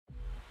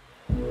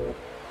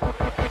Hey,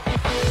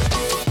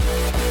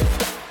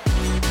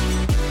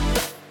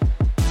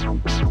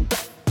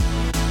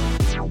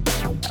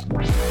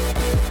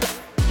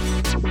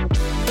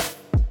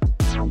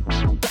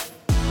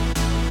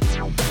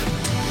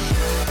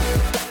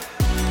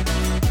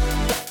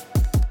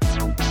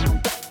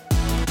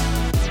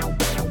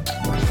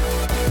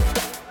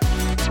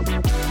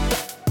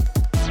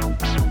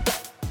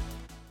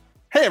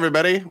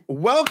 everybody.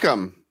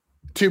 Welcome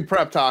to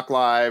Prep Talk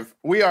Live.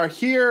 We are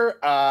here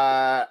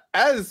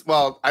as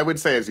well, I would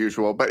say as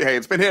usual, but hey,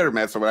 it's been hit or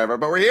miss or whatever,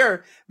 but we're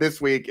here this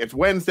week. It's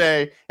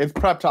Wednesday. It's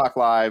Prep Talk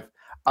Live.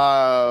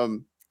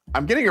 I'm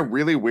getting a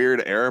really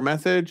weird error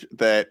message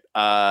that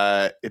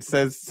it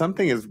says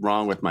something is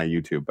wrong with my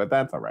YouTube, but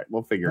that's all right.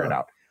 We'll figure it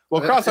out.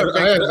 We'll cross our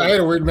fingers. I had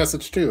a weird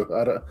message too.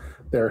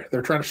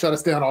 They're trying to shut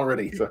us down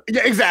already. So.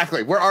 Yeah,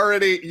 exactly. We're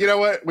already, you know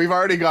what? We've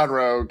already gone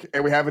rogue,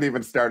 and we haven't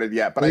even started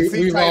yet. But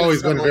we've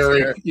always been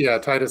very. Yeah,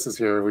 Titus is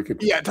here.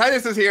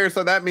 Titus is here,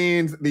 so that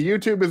means the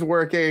YouTube is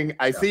working.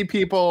 I see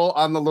people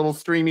on the little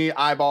streamy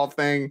eyeball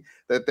thing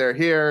that they're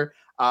here.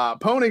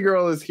 Pony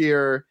Girl is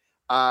here.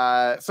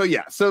 So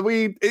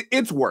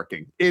it's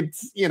working.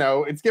 It's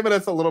it's given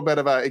us a little bit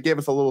of it gave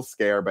us a little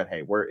scare, but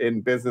hey, we're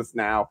in business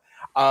now.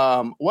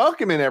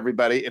 Welcome in,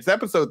 everybody. It's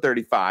episode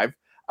 35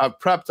 of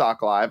Prep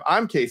Talk Live.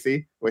 I'm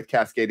Casey with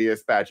Cascadia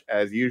Dispatch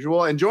as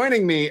usual, and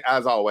joining me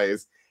as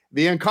always,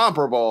 the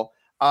incomparable,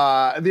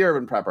 the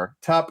Urban Prepper.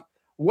 Tup,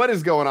 what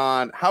is going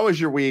on? How is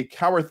your week?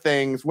 How are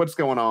things? What's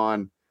going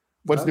on?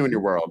 What's new in your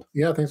world?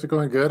 Yeah, things are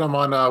going good. I'm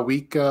on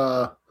week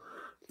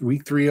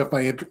 3 of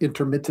my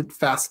intermittent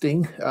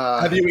fasting.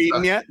 Have you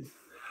eaten yet?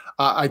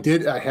 I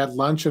did. I had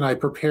lunch and I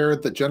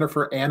prepared the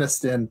Jennifer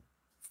Aniston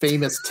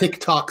famous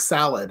TikTok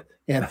salad,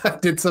 and I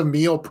did some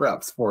meal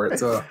preps for it.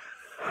 So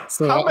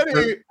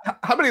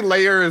how many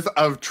layers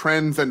of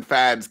trends and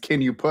fads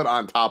can you put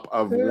on top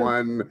of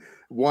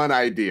one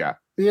idea?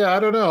 Yeah, I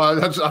don't know.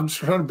 I'm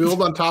trying to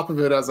build on top of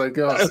it as I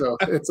go. So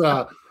it's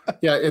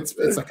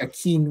it's like a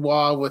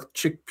quinoa with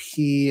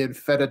chickpea and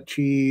feta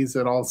cheese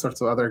and all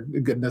sorts of other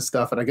goodness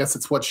stuff. And I guess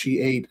it's what she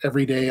ate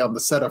every day on the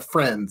set of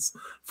Friends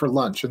for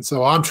lunch. And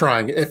so I'm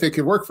trying. If it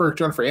could work for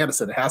Jennifer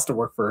Aniston, it has to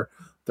work for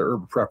the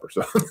Urban Prepper.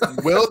 So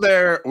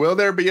will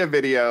there be a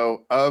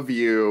video of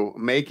you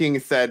making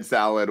said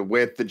salad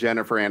with the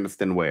Jennifer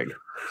Aniston wig?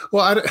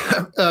 Well,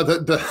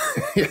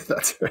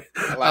 that's right.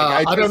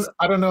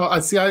 I don't know.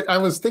 I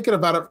was thinking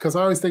about it because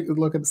I always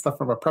look at stuff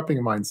from a prepping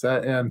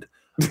mindset, and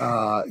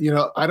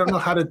I don't know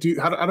how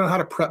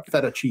to prep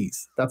feta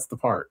cheese. That's the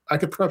part. I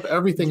could prep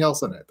everything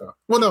else in it, though.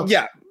 Well, no,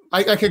 yeah,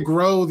 I could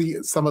grow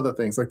some of the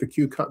things like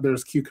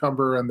there's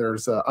cucumber and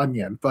there's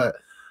onion, but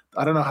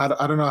I don't know how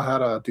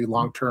to do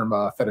long-term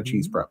feta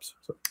cheese preps.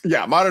 So.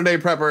 Yeah, Modern Day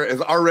Prepper is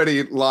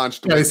already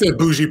launched. Yeah, they said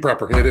bougie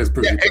prepper. It is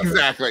bougie. Yeah, prepper.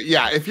 Exactly.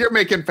 Yeah, if you're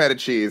making feta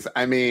cheese,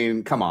 I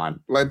mean, come on.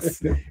 It's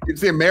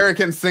the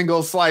American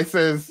single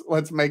slices.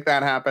 Let's make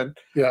that happen.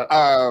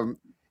 Yeah.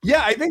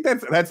 Yeah, I think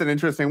that's an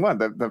interesting one.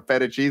 The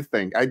feta cheese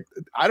thing.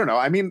 I don't know.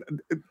 I mean,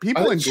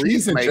 people in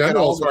Greece make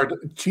general is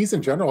hard. Cheese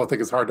in general, I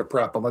think, is hard to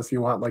prep unless you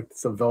want like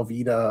some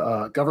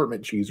Velveeta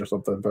government cheese or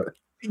something. But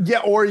yeah,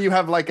 or you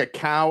have like a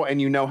cow and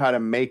you know how to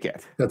make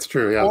it. That's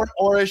true. Yeah.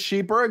 Or a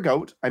sheep or a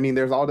goat. I mean,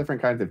 there's all different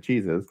kinds of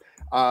cheeses.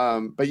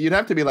 But you'd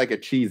have to be like a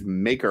cheese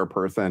maker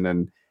person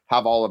and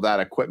have all of that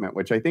equipment,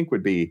 which I think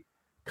would be.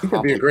 I think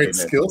it'd be a great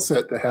skill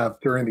set to have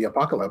during the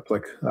apocalypse.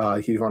 Like,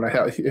 if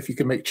you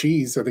can make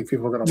cheese, I think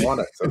people are going to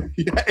want it. So.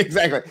 Yeah,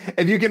 exactly.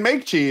 If you can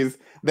make cheese,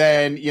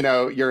 then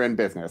you're in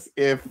business.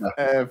 If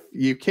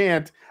you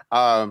can't,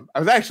 I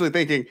was actually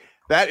thinking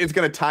that is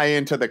going to tie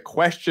into the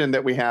question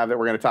that we have that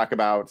we're going to talk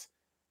about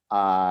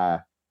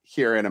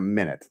here in a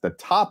minute. The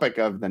topic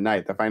of the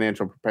night, the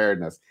financial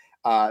preparedness.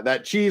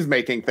 That cheese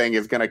making thing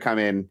is going to come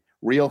in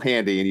real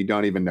handy, and you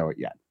don't even know it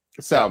yet.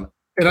 So,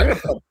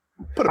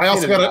 I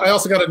also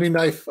got a new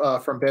knife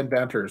from Ben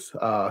Banters.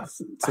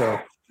 So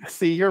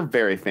see, you're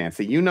very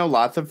fancy. You know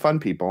lots of fun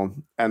people,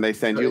 and they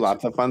send you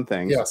lots of fun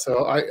things. Yeah,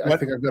 so I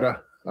think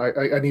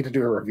I need to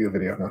do a review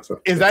video now. So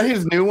is that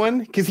his new one?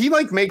 Because he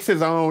makes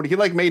his own. He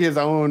made his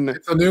own.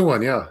 It's a new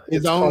one, yeah.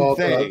 His own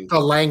thing. The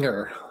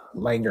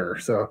Langer.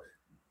 So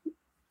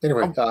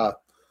anyway,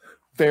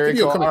 very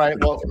cool. All right.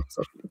 Well,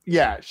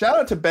 yeah. Shout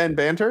out to Ben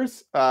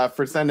Banters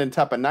for sending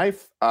Tup a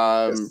knife.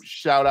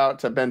 Shout out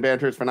to Ben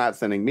Banters for not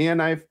sending me a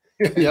knife.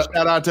 Yep.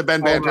 Shout out to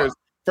Ben Banters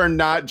for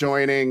not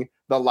joining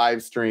the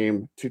live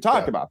stream to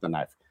talk about the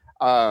knife.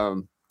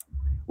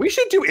 We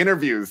should do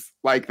interviews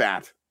like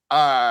that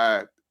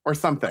or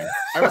something.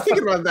 I was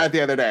thinking about that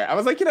the other day. I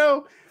was like,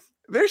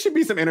 there should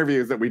be some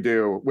interviews that we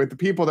do with the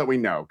people that we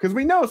know, because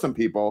we know some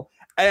people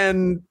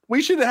and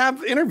we should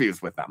have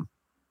interviews with them.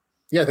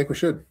 Yeah, I think we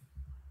should.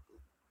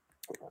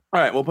 All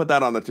right, we'll put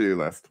that on the to-do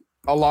list.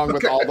 Along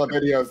with all the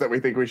videos that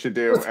we think we should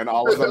do and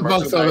all of the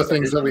amongst other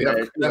things that we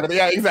have.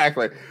 Yeah,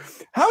 exactly.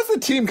 How's the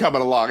team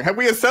coming along? Have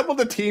we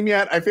assembled a team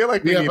yet? I feel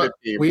like we need a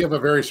team. We have a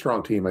very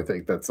strong team, I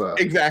think. That's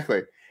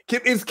exactly.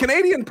 Is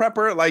Canadian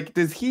Prepper,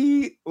 does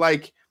he,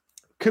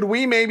 could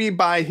we maybe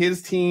buy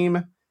his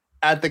team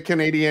at the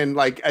Canadian,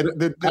 like at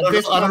the I don't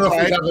additional know if we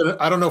price? have it.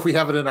 I don't know if we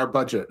have it in our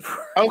budget.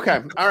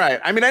 Okay, all right.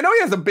 I mean, I know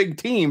he has a big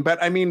team,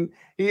 but I mean,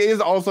 he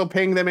is also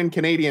paying them in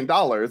Canadian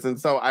dollars, and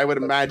so I would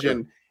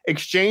imagine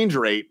exchange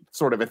rate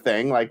sort of a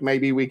thing. Like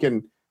maybe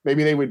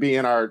they would be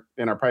in our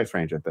price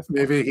range at this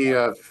point. Maybe he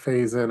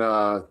pays in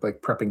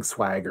like prepping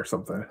swag or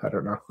something. I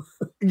don't know.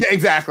 Yeah,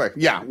 exactly.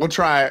 Yeah, we'll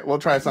try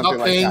something Not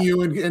like paying that.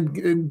 you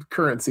in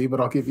currency, but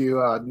I'll give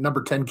you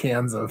number 10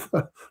 cans of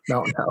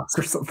Mountain House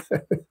or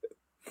something.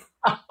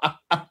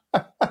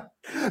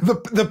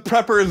 The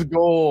prepper's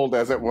gold,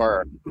 as it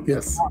were.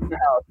 Yes.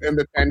 In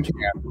the 10 cans.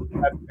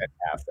 That's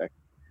fantastic.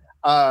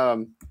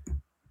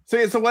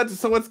 So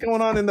what's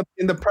going on in the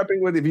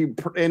prepping with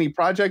any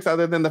projects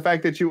other than the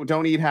fact that you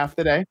don't eat half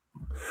the day?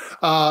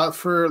 Right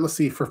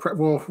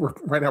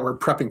now we're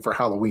prepping for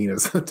Halloween,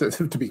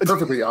 to be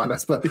perfectly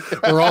honest, but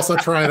we're also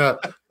trying to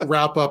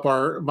wrap up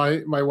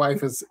my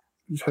wife is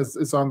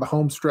on the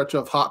home stretch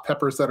of hot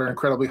peppers that are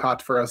incredibly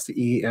hot for us to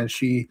eat, and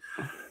she's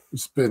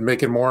been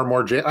making more and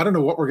more jam. I don't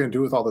know what we're going to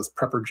do with all this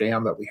pepper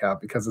jam that we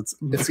have, because it's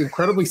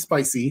incredibly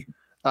spicy.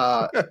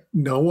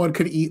 No one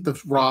could eat the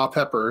raw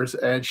peppers,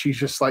 and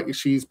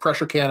she's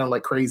pressure cannon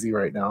like crazy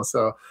right now.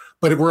 So,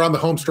 but if we're on the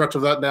home stretch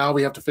of that now,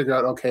 we have to figure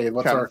out, okay,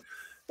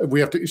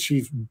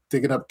 she's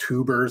digging up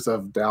tubers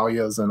of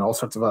dahlias and all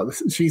sorts of other.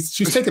 She's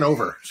taken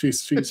over.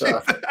 She's she's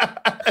out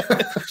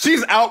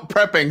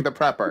prepping the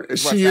prepper.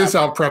 She is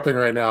out prepping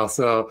right now.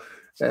 So,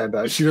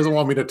 and she doesn't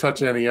want me to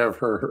touch any of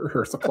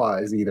her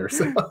supplies either.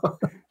 So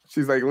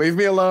she's like, leave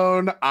me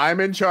alone.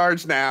 I'm in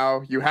charge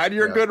now. You had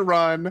your good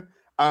run.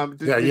 You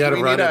had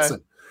to run it.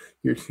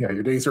 Your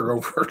days are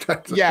over.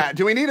 Yeah.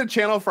 Do we need a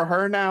channel for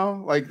her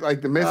now? Like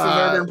the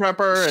Mrs. Urban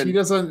Prepper? She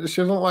doesn't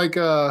like,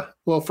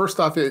 well, first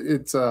off,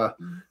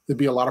 there'd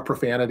be a lot of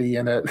profanity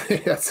in it.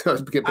 So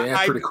it'd get banned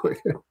pretty quick.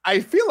 I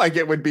feel like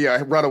it would be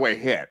a runaway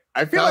hit.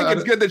 I feel like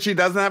it's good that she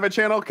doesn't have a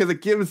channel, because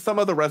it gives some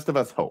of the rest of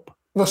us hope.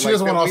 Well, she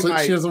doesn't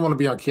want to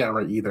be on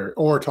camera either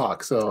or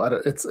talk. So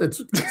that's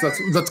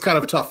kind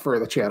of tough for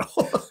the channel.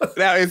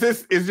 Now, is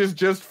this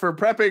just for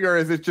prepping, or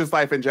is it just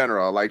life in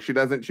general? Like, she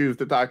doesn't choose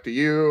to talk to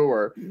you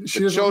or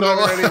the children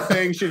or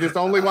anything. She just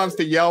only wants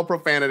to yell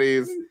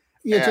profanities.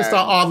 Yeah, just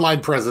online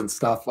presence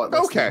stuff.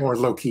 Okay, more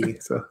low key.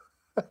 So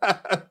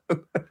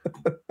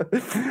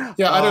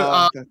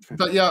yeah,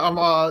 but yeah,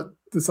 I'm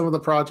some of the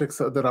projects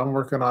that I'm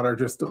working on are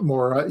just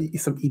more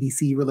some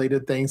EDC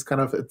related things.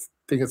 Kind of,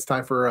 think it's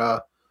time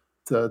for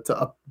to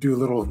do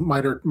little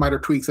minor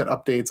tweaks and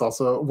updates.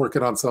 Also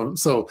working on some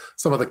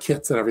of the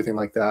kits and everything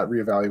like that,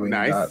 reevaluating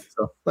that.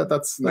 So, but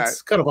that's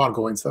kind of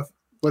ongoing stuff.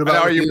 What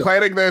about? Are you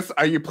planning this?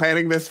 Are you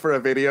planning this for a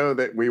video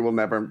that you will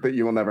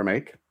never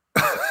make?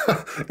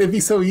 It'd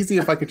be so easy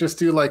if I could just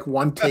do like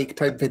one take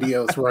type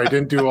videos where I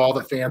didn't do all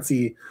the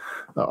fancy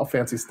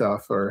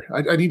stuff. Or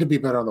I need to be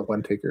better on the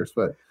one takers,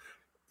 but.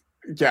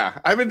 Yeah,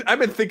 I've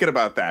been thinking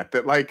about that.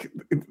 That like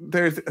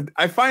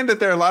I find that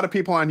there are a lot of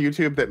people on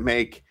YouTube that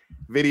make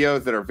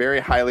videos that are very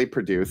highly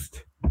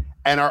produced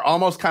and are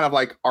almost kind of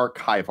like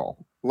archival.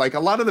 Like a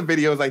lot of the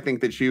videos I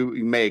think that you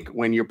make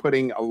when you're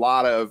putting a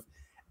lot of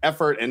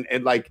effort and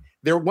like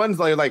they're ones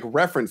that are like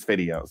reference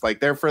videos. Like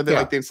they're for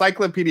like the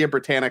Encyclopedia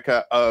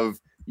Britannica of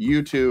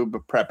YouTube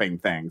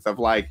prepping things, of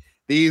like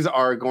these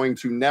are going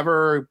to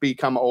never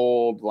become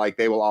old, like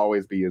they will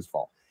always be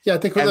useful. Yeah, I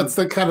think that's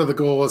the kind of the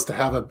goal is to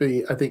have it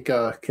be. I think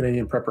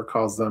Canadian Prepper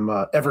calls them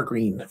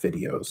evergreen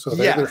videos. So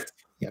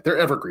they're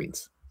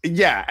evergreens.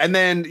 Yeah, and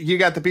then you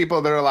got the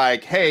people that are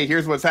like, "Hey,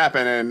 here's what's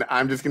happening.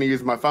 I'm just going to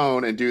use my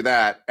phone and do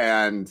that,"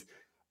 and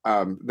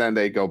then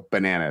they go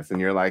bananas. And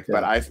you're like,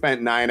 "But I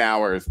spent 9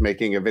 hours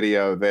making a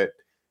video that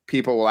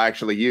people will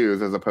actually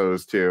use, as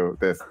opposed to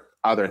this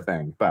other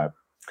thing." But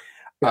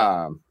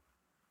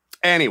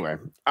anyway,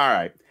 all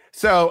right.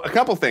 So a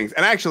couple things,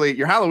 and actually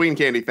your Halloween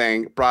candy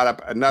thing brought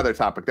up another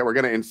topic that we're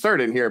going to insert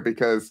in here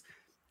because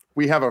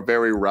we have a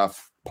very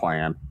rough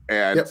plan,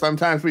 and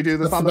sometimes we do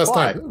this on the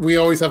fly. We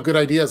always have good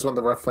ideas when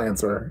the rough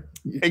plans are.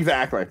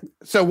 Exactly.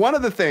 So one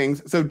of the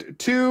things,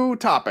 two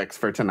topics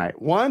for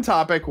tonight. One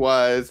topic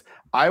was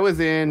I was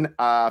in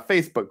a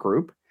Facebook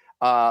group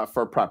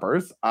for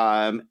preppers,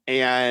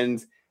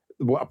 and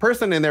a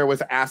person in there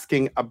was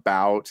asking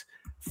about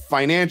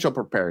financial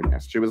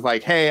preparedness. She was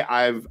like, "Hey,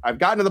 I've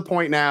gotten to the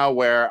point now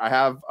where I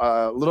have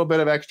a little bit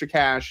of extra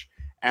cash,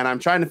 and I'm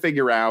trying to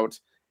figure out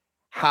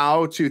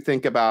how to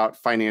think about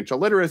financial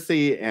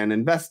literacy and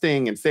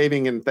investing and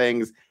saving and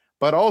things,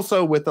 but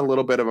also with a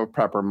little bit of a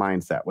prepper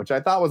mindset," which I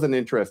thought was an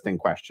interesting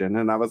question.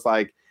 And I was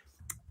like,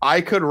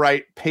 I could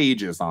write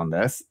pages on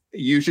this.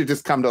 You should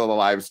just come to the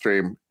live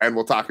stream and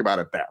we'll talk about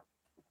it there.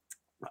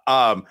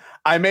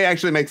 I may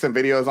actually make some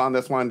videos on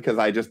this one because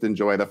I just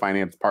enjoy the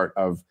finance part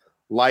of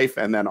life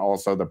and then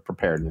also the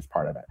preparedness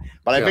part of it.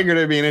 But I figured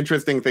it'd be an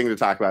interesting thing to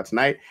talk about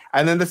tonight.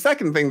 And then the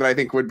second thing that I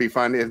think would be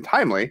fun and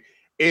timely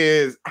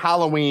is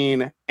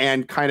Halloween,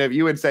 and kind of,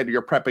 you had said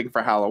you're prepping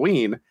for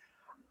Halloween.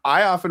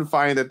 I often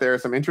find that there are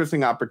some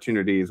interesting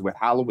opportunities with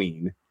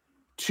Halloween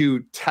to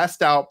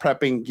test out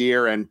prepping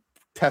gear and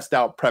test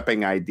out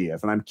prepping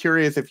ideas. And I'm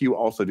curious if you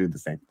also do the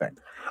same thing.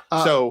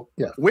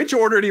 Yeah. Which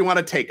order do you want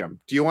to take them?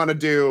 Do you want to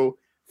do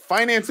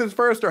finances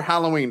first or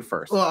Halloween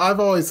first? Well, I've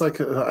always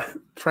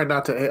tried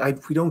not to.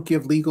 We don't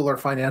give legal or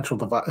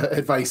financial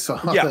advice.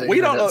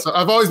 We don't. So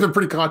I've always been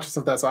pretty conscious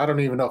of that. So I don't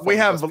even know if we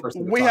have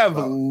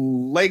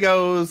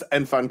Legos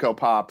and Funko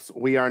Pops.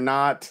 We are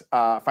not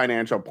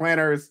financial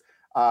planners.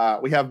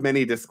 We have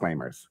many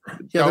disclaimers.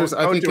 Yeah,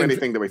 don't do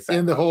anything that we say.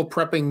 In the whole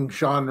prepping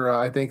genre,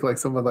 I think like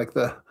some of like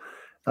the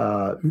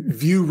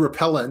view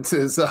repellent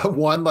is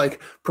one,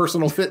 like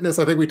personal fitness.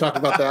 I think we talked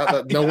about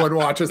that no one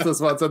watches this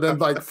one. So then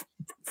like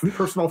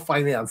personal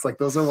finance, like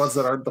those are ones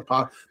that are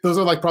those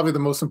are like probably the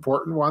most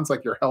important ones,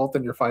 like your health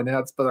and your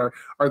finance, but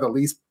are the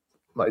least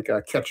like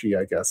catchy,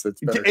 I guess.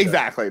 It's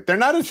exactly. They're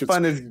not as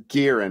fun as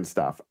gear and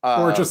stuff.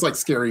 Or just like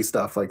scary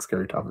stuff, like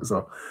scary topics.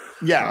 So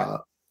yeah.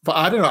 But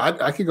I don't know.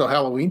 I could go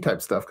Halloween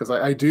type stuff because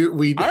I do.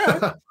 We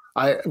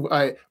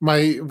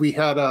we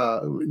had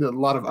a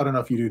lot of, I don't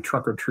know if you do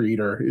trunk or treat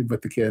or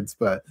with the kids,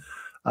 but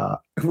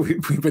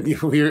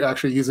we're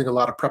actually using a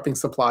lot of prepping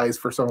supplies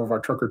for some of our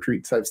trunk or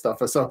treat type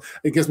stuff. So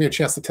it gives me a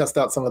chance to test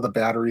out some of the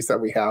batteries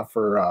that we have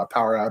for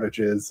power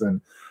outages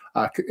and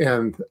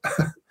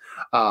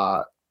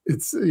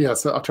it's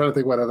so I'll try to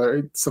think what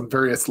other some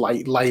various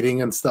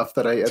lighting and stuff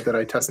that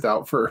I test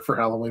out for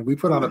Halloween. We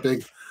put on a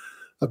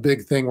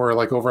big thing where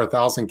like over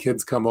 1,000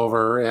 kids come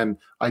over and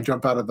I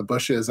jump out of the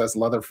bushes as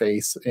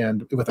Leatherface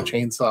and with a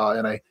chainsaw.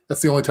 And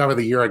that's the only time of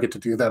the year I get to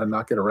do that and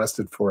not get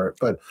arrested for it.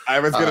 But I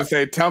was going to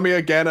say, tell me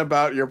again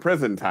about your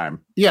prison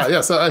time.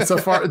 Yeah. So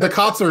far the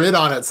cops are in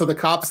on it. So the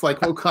cops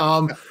will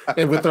come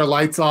and with their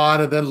lights on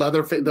and then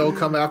Leatherface, they'll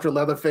come after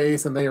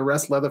Leatherface and they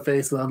arrest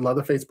Leatherface and then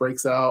Leatherface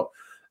breaks out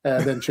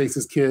and then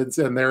chases kids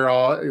and they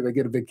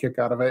get a big kick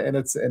out of it. And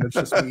it's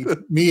just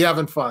me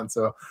having fun.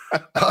 So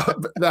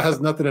that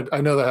has nothing to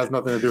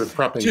do with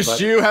prepping.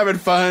 Just you having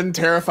fun,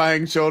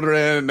 terrifying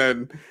children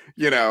and,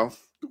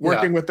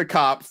 working with the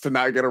cops to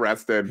not get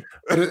arrested.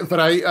 But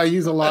I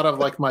use a lot of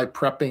like my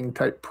prepping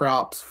type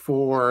props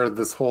for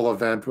this whole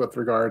event with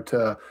regard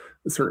to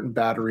certain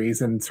batteries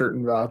and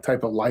certain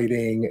type of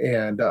lighting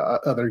and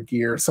other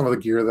gear, some of the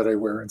gear that I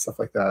wear and stuff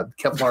like that.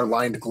 Kevlar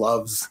lined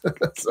gloves.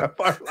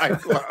 Kevlar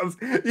lined gloves.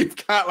 You've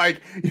got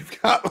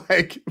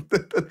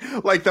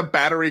the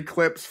battery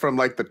clips from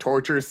like the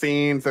torture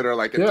scenes that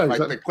are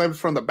exactly. The clips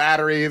from the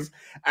batteries,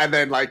 and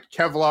then like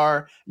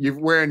Kevlar. You're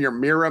wearing your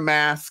mirror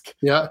mask.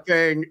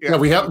 Thing.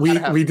 We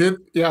did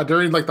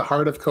during like the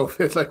heart of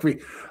COVID, like the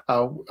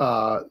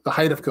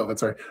height of COVID.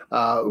 Sorry,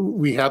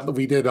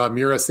 we did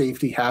Mira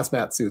safety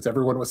hazmat suits.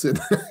 Everyone was in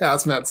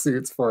hazmat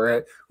suits for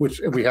it, which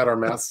we had our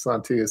masks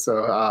on too.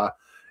 So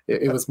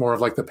it was more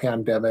of like the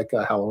pandemic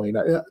Halloween.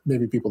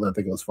 Maybe people didn't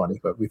think it was funny,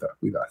 but we thought.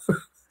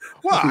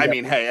 Well, I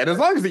mean, hey, and as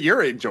long as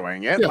you're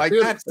enjoying it,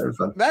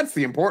 that's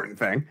the important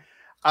thing.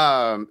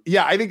 I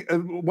think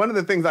one of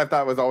the things I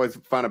thought was always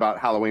fun about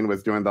Halloween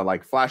was doing the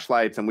like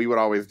flashlights, and we would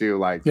always do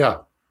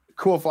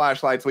cool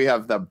flashlights. We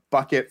have the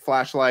bucket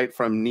flashlight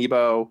from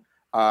Nebo.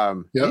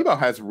 Nebo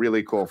has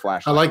really cool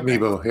flashlights. I like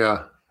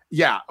Nebo.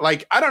 Yeah,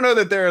 like I don't know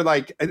that they're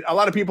like a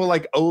lot of people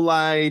like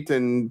Olight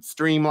and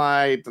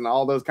Streamlight and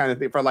all those kind of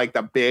things for like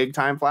the big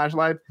time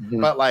flashlights,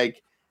 but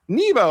like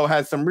Nebo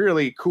has some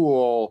really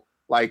cool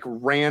like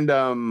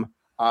random.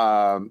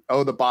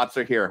 The bots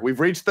are here. We've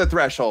reached the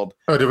threshold.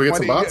 Oh, did we get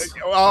some bots?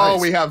 Oh,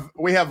 nice.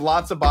 we have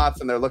lots of bots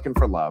and they're looking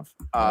for love.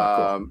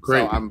 Cool.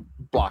 Great. So I'm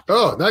blocked.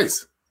 Oh,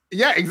 nice.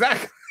 Yeah,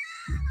 exactly.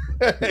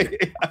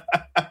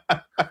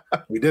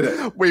 We did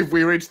it. We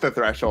reached the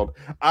threshold.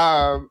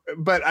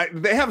 But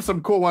they have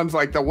some cool ones,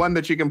 like the one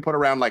that you can put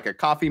around like a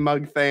coffee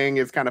mug thing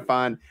is kind of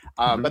fun.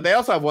 But they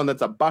also have one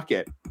that's a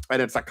bucket,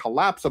 and it's a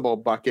collapsible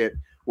bucket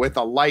with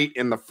a light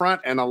in the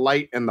front and a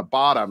light in the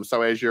bottom.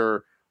 So as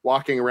you're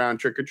walking around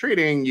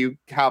trick-or-treating, you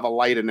have a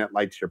light and it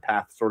lights your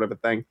path, sort of a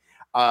thing.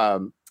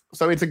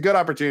 So it's a good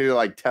opportunity to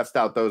like test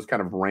out those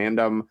kind of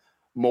random,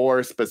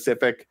 more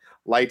specific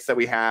lights that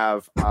we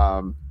have.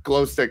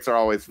 Glow sticks are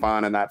always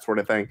fun and that sort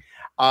of thing.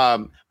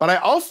 But I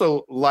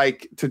also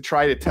like to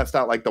try to test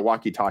out like the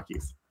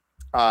walkie-talkies.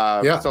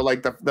 So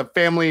like the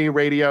family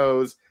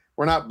radios,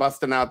 we're not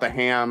busting out the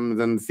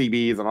hams and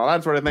CBs and all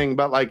that sort of thing,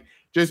 but like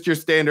just your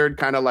standard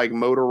kind of like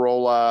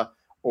Motorola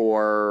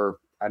or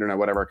I don't know,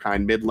 whatever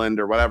kind, Midland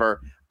or whatever,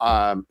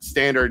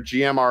 standard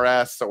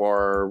GMRS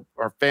or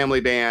family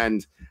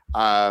band,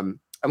 and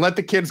let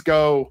the kids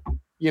go,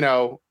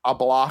 a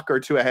block or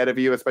two ahead of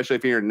you, especially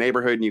if you're in a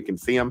neighborhood and you can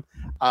see them.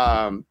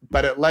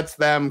 But it lets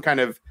them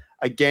kind of,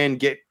 again,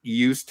 get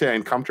used to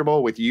and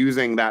comfortable with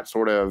using that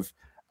sort of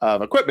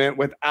equipment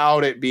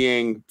without it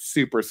being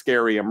super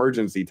scary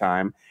emergency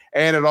time.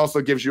 And it also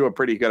gives you a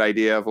pretty good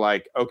idea of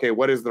like, okay,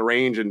 what is the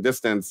range and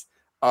distance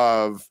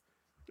of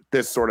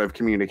this sort of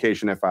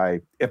communication if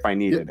I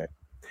needed it.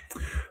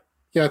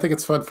 Yeah, I think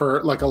it's fun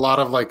for like a lot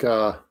of like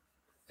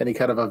any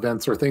kind of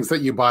events or things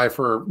that you buy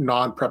for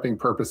non-prepping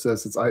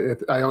purposes.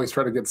 I always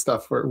try to get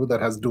stuff that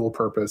has dual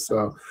purpose.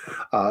 So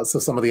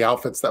some of the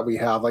outfits that we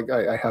have, like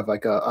I have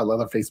like a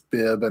Leatherface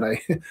bib, and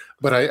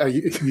I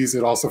use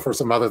it also for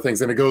some other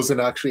things. And it goes in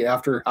actually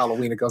after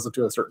Halloween. It goes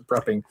into a certain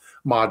prepping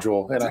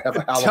module, and I have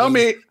a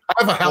Halloween.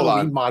 I have a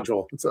Halloween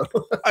module. So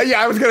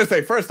yeah, I was gonna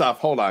say, first off,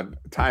 hold on,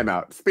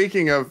 timeout.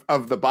 Speaking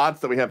of the bots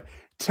that we have,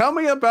 tell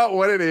me about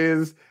what it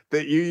is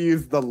that you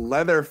use the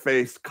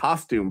Leatherface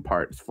costume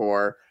parts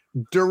for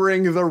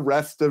during the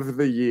rest of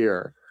the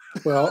year.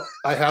 Well,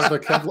 I have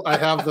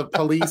the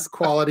police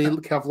quality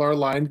Kevlar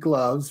lined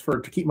gloves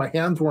to keep my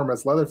hands warm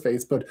as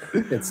Leatherface, but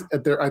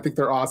I think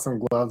they're awesome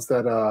gloves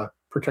that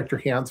protect your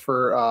hands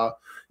for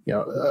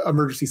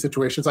emergency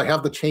situations. I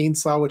have the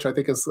chainsaw, which I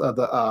think is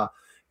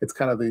it's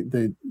kind of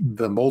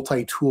the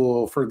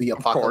multi-tool for the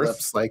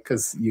apocalypse, like,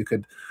 because you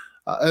could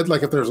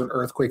like if there's an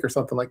earthquake or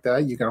something like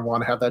that, you're going to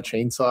want to have that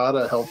chainsaw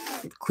to help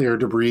clear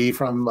debris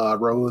from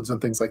roads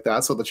and things like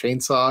that. So the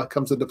chainsaw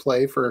comes into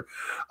play for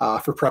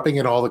prepping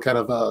and all the kind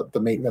of the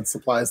maintenance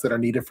supplies that are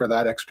needed for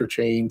that extra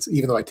chains,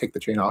 even though I take the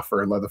chain off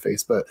for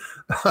Leatherface. But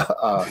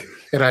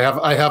and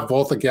I have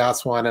both a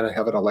gas one and I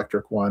have an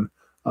electric one.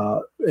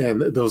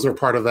 And those are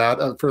part of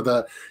that. For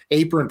the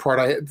apron part,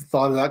 I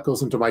thought that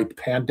goes into my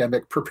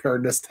pandemic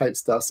preparedness type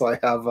stuff. So I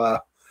have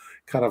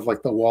kind of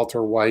like the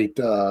Walter White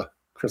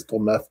crystal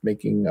meth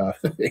making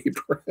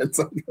aprons,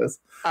 I guess.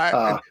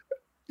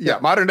 Yeah,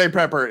 modern day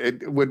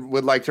prepper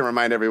would like to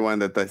remind everyone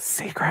that the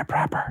secret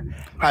prepper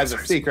has a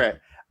secret.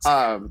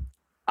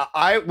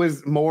 I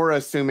was more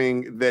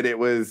assuming that it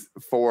was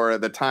for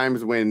the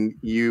times when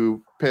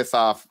you piss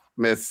off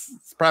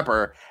Miss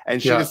Prepper and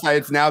she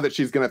decides now that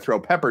she's going to throw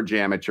pepper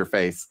jam at your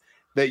face,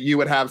 that you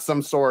would have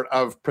some sort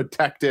of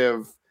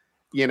protective,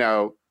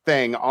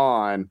 thing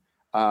on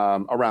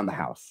around the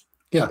house.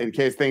 Yeah. In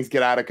case things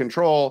get out of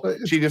control,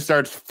 she just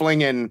starts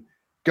flinging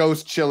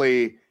ghost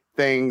chili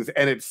things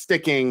and it's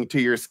sticking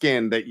to your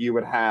skin, that you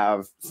would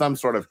have some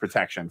sort of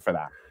protection for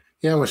that.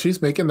 Yeah, when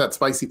she's making that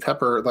spicy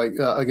pepper, like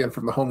again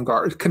from the home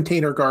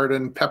container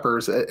garden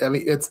peppers, I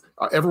mean, it's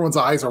everyone's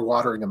eyes are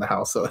watering in the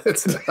house, so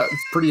it's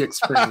pretty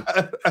extreme.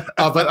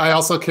 But I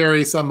also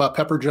carry some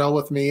pepper gel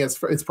with me.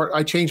 It's part.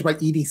 I changed my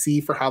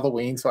EDC for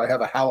Halloween, so I have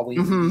a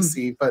Halloween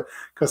EDC. But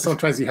because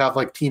sometimes you have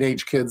like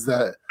teenage kids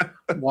that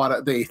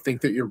they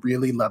think that you're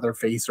really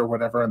Leatherface or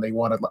whatever, and they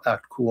want to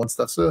act cool and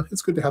stuff. So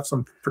it's good to have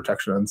some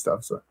protection and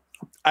stuff. So.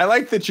 I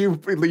like that you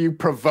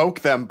provoke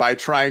them by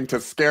trying to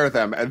scare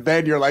them, and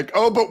then you're like,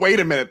 "Oh, but wait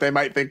a minute, they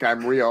might think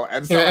I'm real."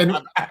 And so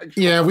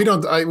we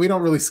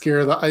don't really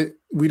scare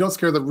we don't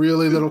scare the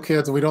really little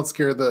kids, and we don't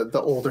scare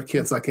the older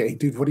kids. Like, hey,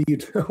 dude, what are you?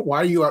 Why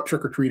are you out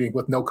trick or treating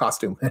with no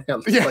costume? Like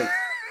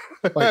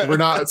we're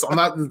not. I'm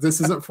not. This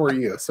isn't for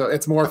you. So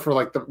it's more for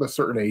like the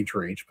certain age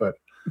range, but.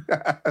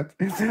 I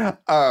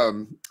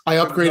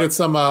upgraded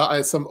some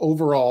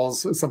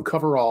overalls, some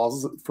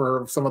coveralls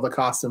for some of the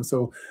costumes.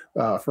 So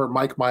for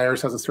Mike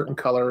Myers has a certain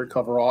color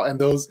coverall, and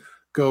those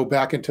go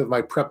back into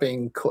my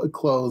prepping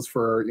clothes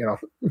for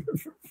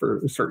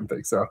for certain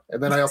things. So,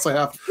 and then I also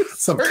have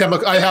some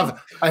chemical. I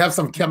have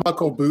some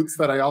chemical boots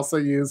that I also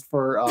use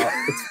for.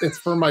 It's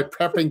for my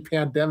prepping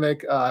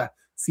pandemic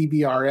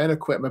CBRN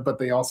equipment, but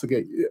they also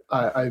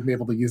I'm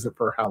able to use it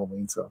for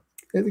Halloween. So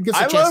it gets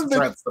a chance to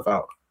try stuff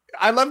out.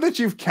 I love that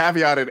you've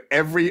caveated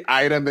every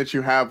item that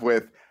you have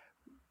with,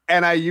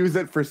 and I use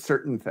it for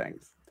certain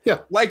things. Yeah.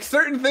 Like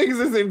certain things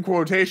is in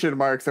quotation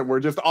marks, and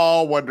we're just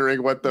all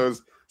wondering what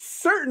those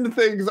certain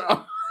things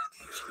are.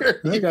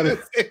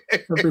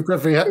 Every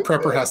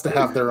prepper has to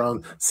have their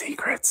own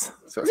secrets.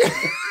 So.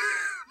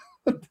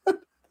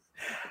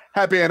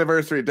 Happy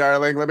anniversary,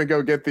 darling. Let me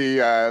go get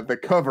the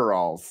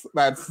coveralls.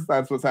 That's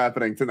what's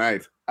happening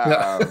tonight.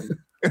 I've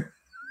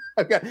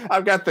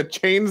got the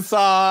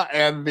chainsaw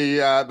and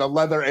the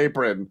leather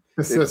apron.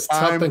 This is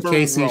something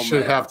Casey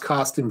should have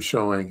costume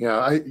showing.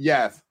 Yeah,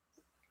 yes.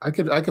 I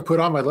could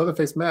put on my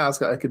Leatherface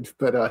mask.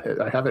 But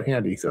I have it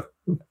handy. So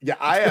yeah,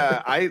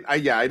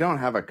 I don't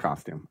have a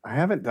costume. I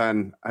haven't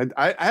done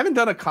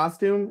a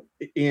costume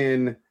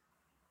in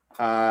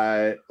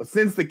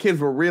since the kids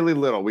were really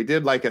little. We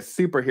did like a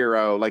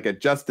superhero, like a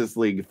Justice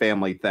League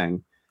family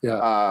thing.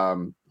 Yeah.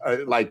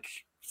 Like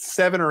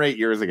 7 or 8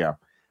 years ago.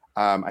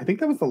 I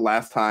think that was the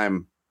last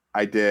time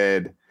I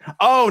did.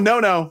 Oh,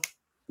 no.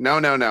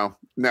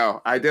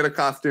 I did a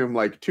costume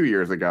like 2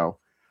 years ago.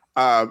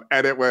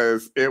 And it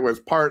was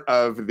part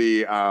of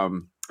the,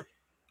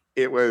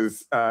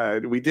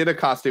 we did a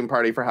costume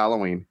party for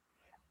Halloween,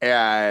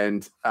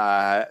 and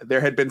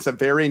there had been some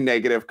very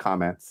negative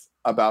comments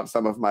about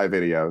some of my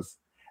videos.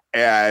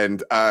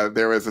 And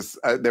there was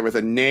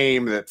a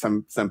name that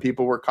some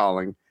people were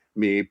calling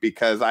me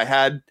because I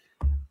had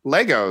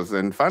Legos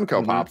and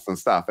Funko Pops and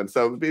stuff, and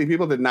so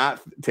people did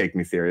not take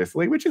me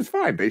seriously, which is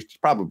fine. They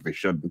probably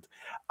shouldn't.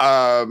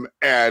 And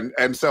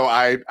so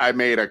I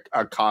made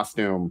a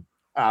costume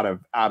out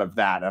of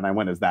that, and I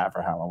went as that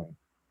for Halloween.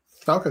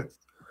 Okay.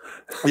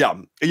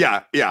 Yeah.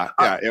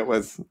 It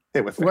was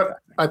What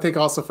I think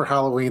also for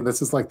Halloween,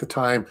 this is like the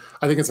time.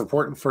 I think it's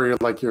important for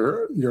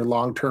your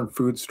long-term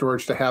food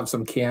storage to have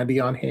some candy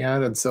on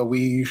hand, and so we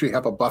usually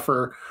have a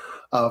buffer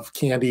of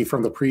candy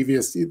from the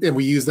previous, and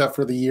we use that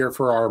for the year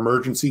for our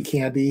emergency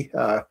candy.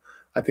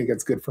 I think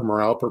it's good for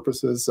morale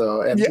purposes.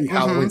 So, and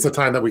Halloween's the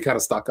time that we kind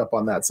of stock up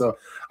on that. So,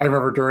 I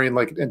remember during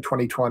like in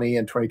 2020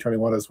 and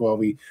 2021 as well,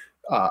 we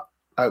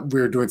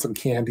were doing some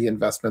candy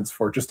investments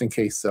for just in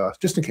case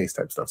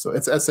type stuff. So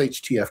it's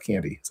SHTF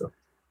candy. So.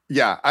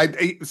 Yeah,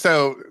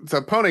 so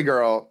Pony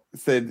Girl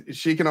said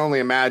she can only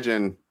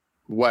imagine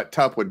what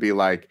Tup would be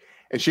like,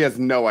 and she has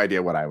no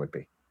idea what I would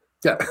be.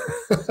 Yeah,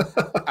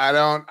 I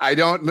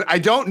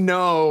don't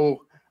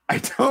know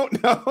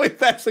if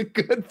that's a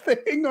good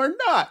thing or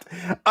not.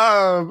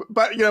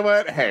 But you know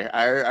what? Hey,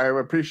 I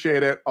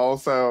appreciate it.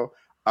 Also,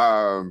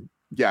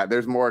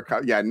 there's more.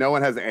 No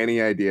one has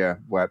any idea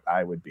what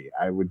I would be.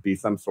 I would be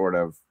some sort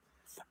of,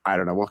 I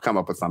don't know. We'll come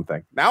up with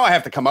something. Now I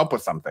have to come up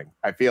with something.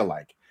 I feel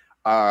like.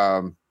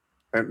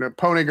 And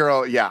Pony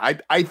Girl,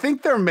 I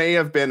think there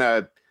may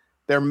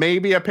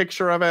be a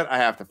pigure of it. I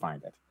have to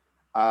find it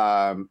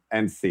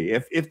and see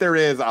if there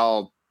is.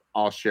 I'll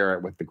share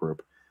it with the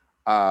group.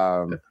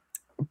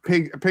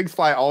 Pigs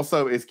Fly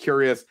also is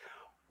curious,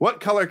 what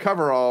color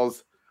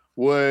coveralls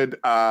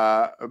would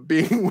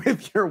being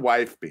with your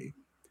wife be?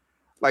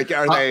 Like,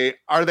 are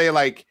they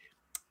like,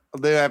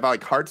 they have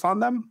like hearts on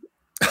them,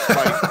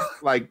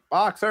 like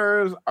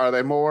boxers? Are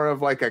they more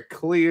of like a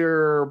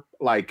clear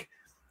like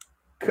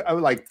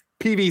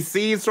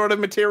PVC sort of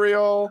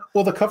material?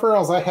 Well, the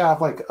coveralls I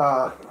have, like,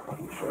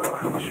 let me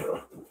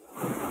show.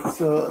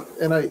 So,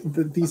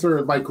 and these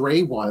are my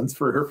gray ones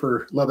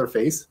for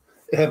Leatherface,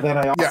 and then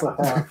I also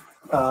have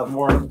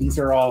more. These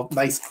are all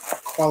nice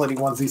quality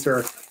ones.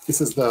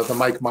 This is the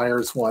Mike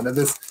Myers one, and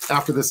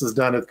after this is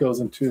done, it goes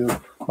into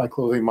my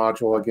clothing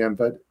module again.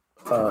 But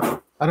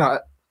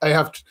I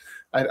don't.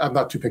 I'm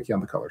not too picky on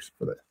the colors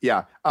for that.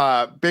 Yeah.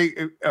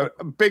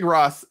 Big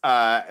Ross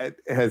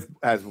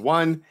has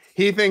one.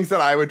 He thinks that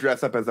I would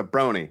dress up as a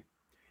brony.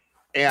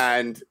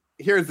 And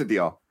here's the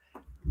deal.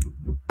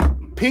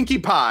 Pinkie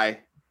Pie,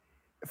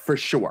 for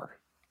sure.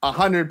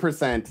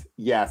 100%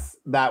 yes.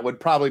 That would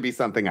probably be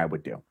something I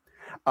would do.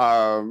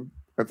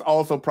 It's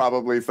also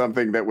probably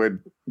something that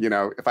would,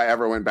 if I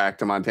ever went back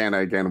to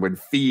Montana again, would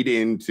feed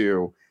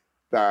into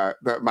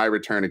my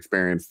return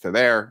experience to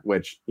there,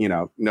 which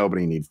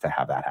nobody needs to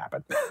have that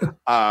happen.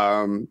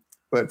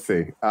 Let's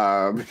see.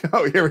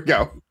 Here we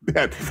go.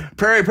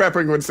 Prairie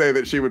Prepping would say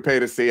that she would pay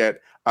to see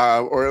it,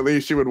 or at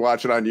least she would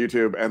watch it on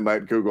YouTube and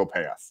let Google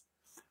pay us.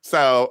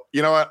 So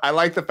you know what? I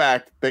like the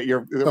fact that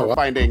we're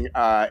finding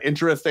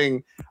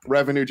interesting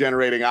revenue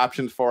generating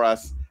options for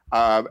us,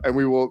 and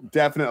we will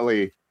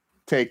definitely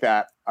take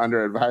that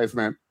under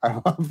advisement. I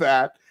love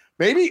that.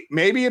 Maybe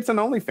it's an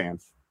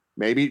OnlyFans.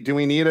 Maybe do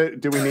we need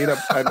an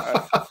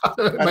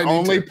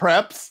only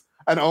preps?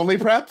 An only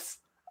preps?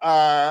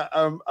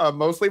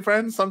 Mostly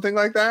friends, something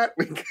like that.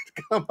 We could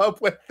come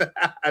up with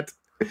that.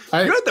 You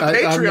had the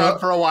Patreon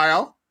for a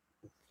while.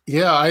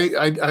 Yeah,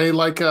 I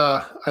like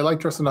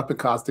dressing up in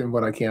costume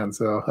when I can.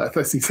 So I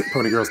see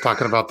Pony Girls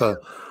talking about the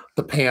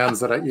pans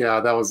that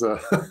that was a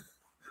fun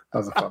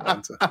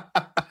one. So.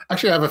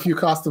 Actually, I have a few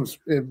costumes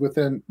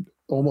within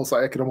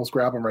I could almost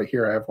grab them right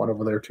here. I have one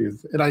over there too,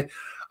 and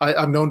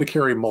I'm known to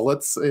carry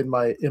mullets in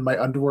my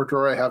underwear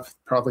drawer. I have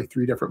probably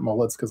 3 different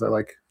mullets because I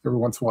like every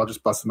once in a while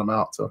just busting them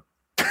out. So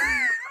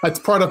it's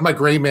part of my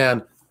gray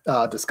man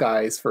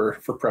disguise for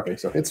prepping.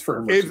 So it's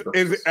for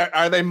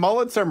are they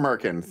mullets or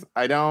merkins?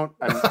 I'm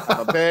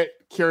a bit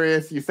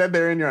curious. You said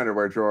they're in your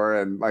underwear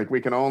drawer, and like we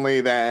can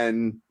only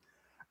then.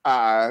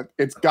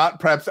 It's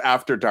got preps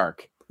after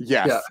dark.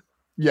 Yes.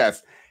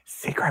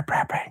 Secret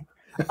prepping.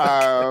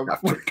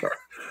 After dark.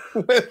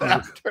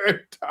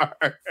 After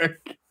dark.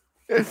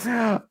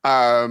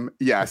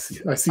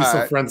 Yes. I see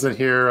some friends in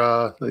here.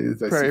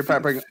 Prairie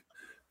Prepping.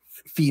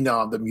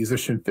 Phenom, the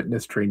musician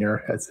fitness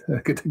trainer. It's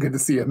good to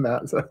see him.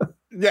 That. So.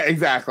 Yeah,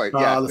 exactly.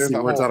 Yeah, let's see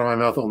words out of my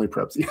mouth. Only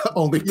preps. Yeah,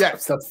 only preps.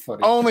 Yes. That's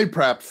funny. Only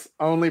preps.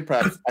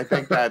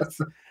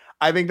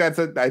 I think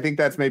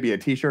that's maybe a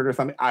T-shirt or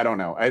something. I don't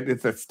know.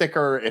 It's a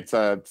sticker. It's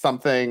a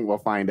something. We'll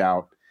find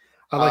out.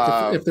 I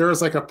like if there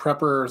was like a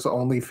preppers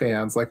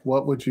OnlyFans, like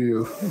what would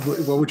you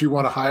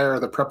want to hire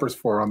the preppers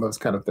for on those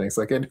kind of things?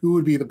 Like, and who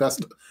would be the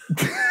best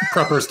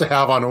preppers to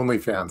have on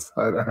OnlyFans?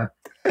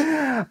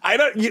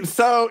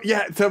 So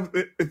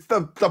it's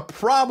the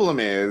problem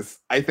is,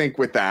 I think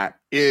with that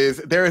is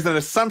there is an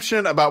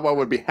assumption about what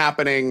would be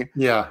happening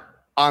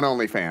on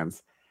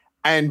OnlyFans.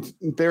 And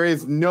there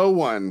is no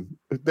one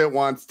that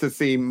wants to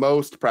see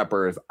most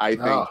preppers, I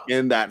think,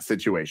 in that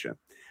situation.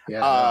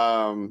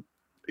 Yeah.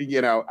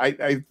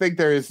 I think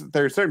there's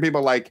certain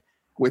people like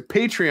with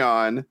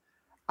Patreon.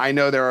 I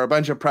know there are a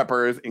bunch of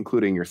preppers,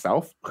 including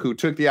yourself, who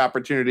took the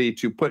opportunity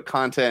to put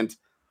content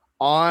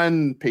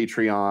on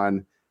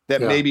Patreon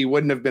that maybe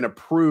wouldn't have been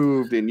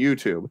approved in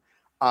YouTube,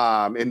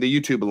 in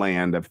the YouTube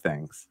land of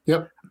things.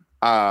 Yep.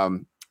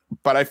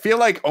 but I feel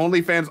like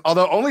OnlyFans,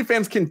 although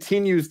OnlyFans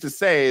continues to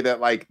say that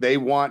like they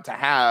want to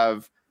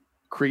have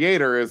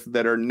creators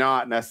that are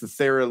not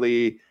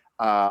necessarily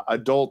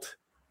adult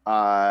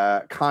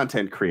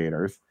content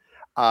creators.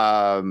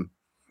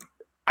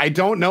 I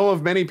don't know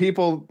of many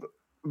people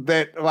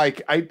that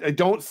like I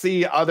don't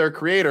see other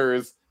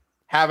creators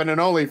having an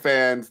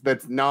OnlyFans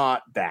that's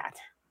not that.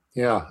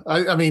 Yeah,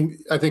 I mean,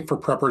 I think for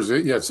preppers,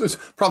 it's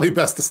probably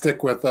best to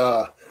stick with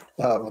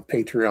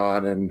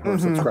Patreon and or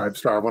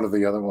Subscribestar, one of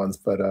the other ones.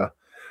 But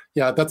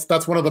yeah,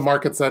 that's one of the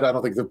markets that I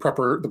don't think the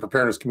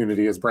preparedness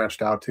community has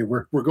branched out to.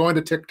 We're going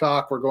to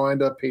TikTok, we're going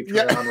to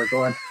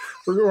Patreon,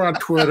 we're on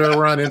Twitter,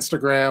 we're on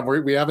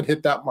Instagram. We haven't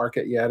hit that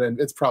market yet, and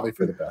it's probably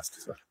for the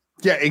best. So.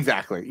 Yeah,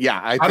 exactly. Yeah,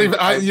 I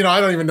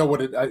don't even know what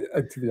it.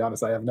 To be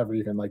honest, I have never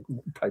even like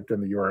typed in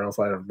the URL,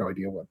 so I have no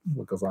idea what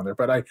goes on there.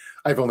 But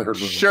I've only heard.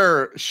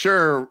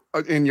 Sure.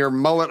 In your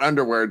mullet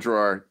underwear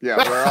drawer, yeah,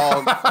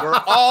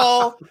 we're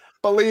all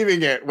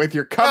believing it with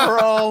your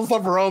coveralls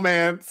of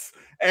romance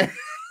and,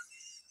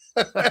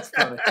 that's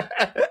funny.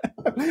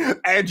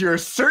 and your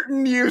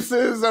certain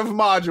uses of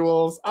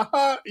modules.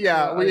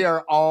 Yeah, we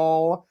are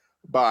all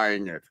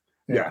buying it.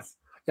 Yeah. Yes.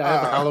 Yeah, I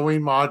have a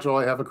Halloween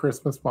module. I have a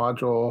Christmas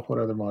module. What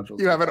other modules?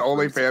 You have an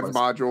OnlyFans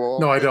module?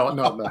 No, I don't.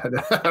 No,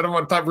 I don't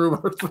want to talk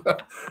rumors.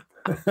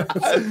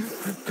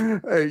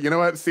 Hey, you know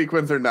what?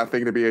 Sequins are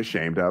nothing to be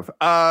ashamed of.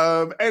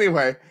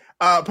 Anyway,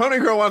 Pony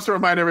Girl wants to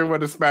remind everyone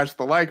to smash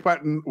the like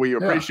button. We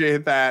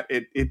appreciate that.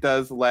 It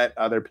does let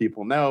other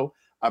people know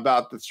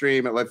about the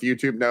stream. It lets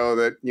YouTube know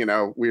that, you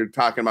know, we're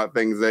talking about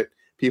things that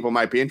people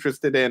might be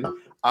interested in.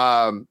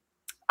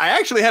 I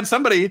actually had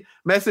somebody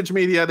message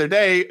me the other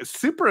day,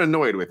 super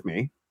annoyed with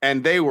me,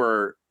 and they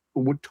were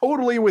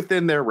totally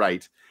within their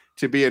right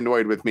to be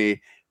annoyed with me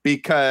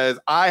because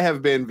I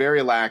have been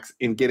very lax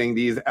in getting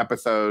these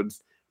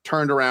episodes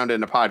turned around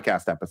into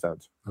podcast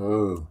episodes,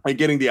 like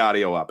getting the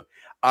audio up.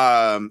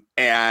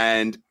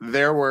 And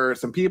there were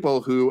some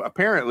people who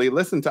apparently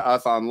listened to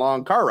us on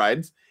long car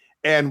rides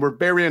and were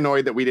very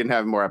annoyed that we didn't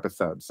have more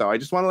episodes. So I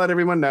just want to let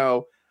everyone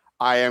know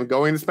I am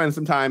going to spend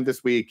some time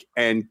this week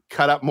and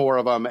cut up more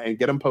of them and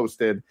get them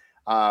posted.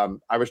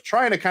 I was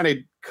trying to kind of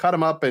cut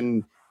them up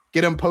and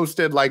get them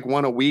posted like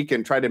one a week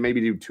and try to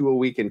maybe do 2 a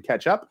week and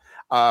catch up.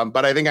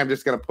 But I think I'm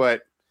just going to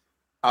put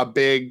a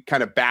big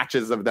kind of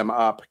batches of them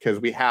up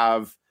because we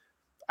have,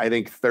 I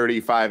think,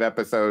 35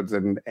 episodes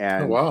and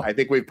I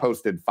think we've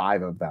posted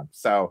 5 of them.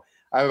 So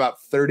I have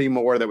about 30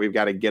 more that we've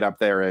got to get up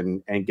there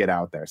and get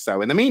out there.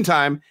 So in the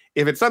meantime,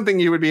 if it's something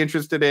you would be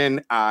interested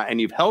in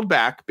and you've held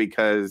back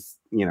because,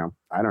 you know,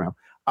 I don't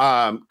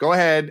know, go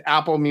ahead,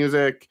 Apple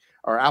Music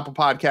or Apple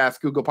Podcasts,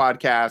 Google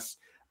Podcasts,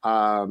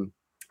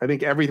 I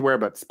think everywhere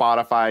but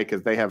Spotify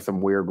because they have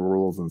some weird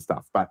rules and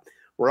stuff. But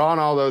we're on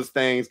all those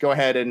things. Go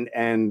ahead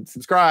and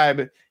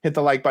subscribe, hit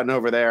the like button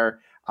over there.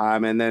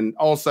 And then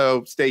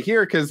also stay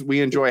here because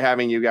we enjoy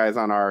having you guys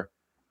on our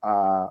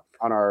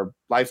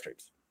live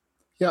streams.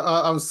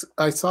 Yeah,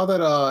 I saw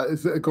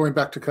that going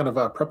back to kind of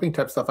prepping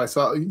type stuff. I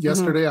saw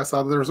yesterday. I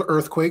saw that there was an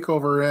earthquake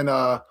over in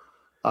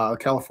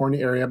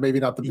California area. Maybe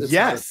not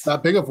that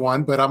big of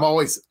one, but I'm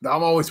always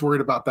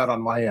worried about that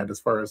on my end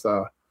as far as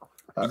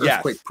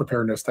earthquake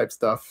preparedness type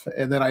stuff.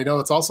 And then I know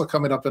it's also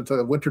coming up into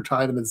the winter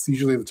time, and it's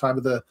usually the time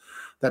of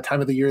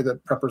the year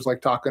that preppers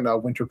like talking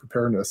winter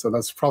preparedness. So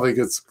that's probably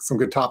some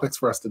good topics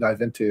for us to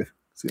dive into.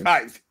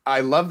 I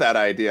love that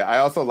idea. I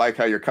also like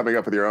how you're coming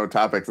up with your own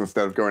topics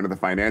instead of going to the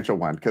financial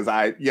one because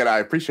I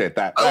appreciate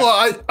that.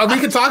 Well, we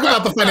can talk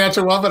about the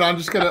financial one, but I'm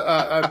just gonna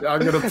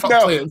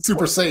play it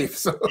super safe.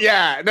 So.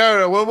 Yeah,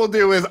 no. What we'll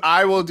do is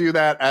I will do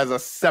that as a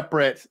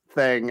separate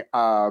thing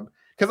because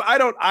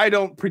I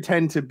don't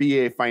pretend to be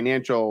a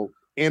financial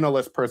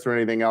analyst person or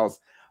anything else,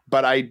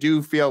 but I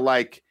do feel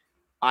like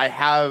I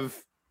have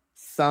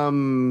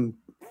some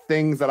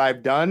things that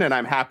I've done and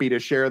I'm happy to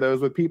share those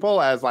with people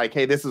as like,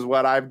 hey, this is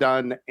what I've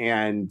done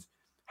and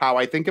how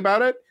I think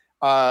about it.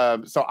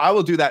 So I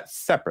will do that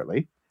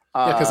separately.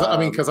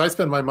 Because I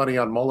spend my money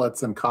on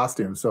mullets and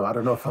costumes, so I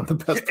don't know if I'm the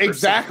best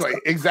person.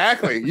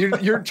 Exactly.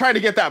 You're trying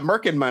to get that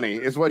Merkin money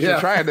is what you're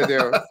trying to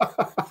do.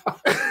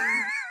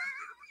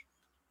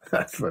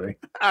 That's funny.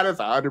 That is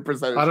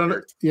 100%. I don't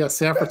know. Yeah,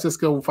 San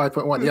Francisco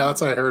 5.1. Yeah, that's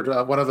what I heard.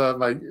 One of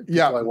my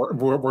people I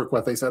work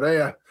with, they said,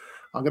 hey,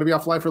 I'm going to be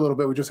offline for a little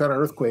bit. We just had an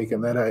earthquake,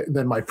 and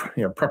then my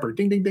prepper,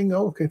 ding, ding, ding.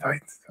 Oh, okay,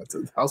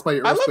 how's my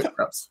earthquake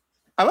preps?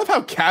 I love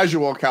how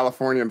casual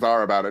Californians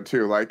are about it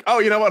too. Like, oh,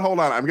 you know what?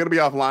 Hold on, I'm going to be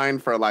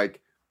offline for like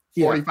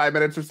 45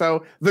 minutes or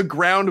so. The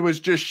ground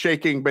was just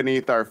shaking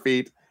beneath our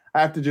feet.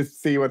 I have to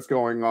just see what's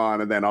going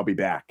on, and then I'll be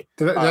back.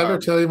 Did I ever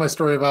tell you my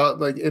story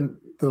about like in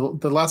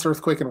the last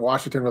earthquake in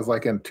Washington was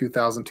like in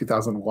 2000,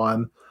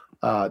 2001. Did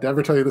I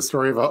ever tell you the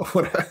story about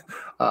what?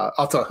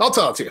 I'll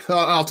tell it to you.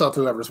 I'll tell it to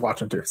whoever's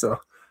watching too. So.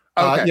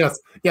 Okay. Yes.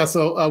 Yeah.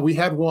 So we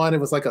had one. It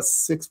was like a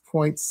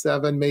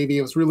 6.7, maybe.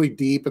 It was really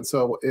deep, and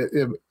so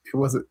it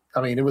wasn't.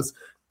 I mean, it was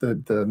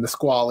the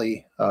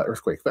Nisqually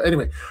earthquake. But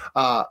anyway,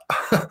 I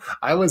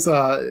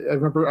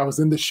remember I was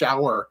in the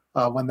shower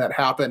when that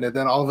happened, and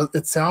then all of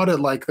it sounded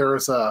like there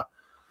was a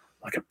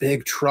like a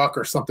big truck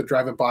or something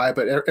driving by,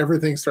 but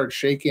everything started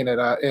shaking.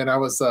 And I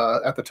was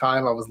at the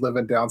time I was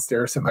living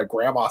downstairs in my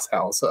grandma's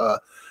house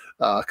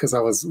because I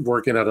was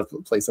working at a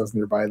place that was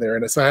nearby there,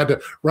 and so I had to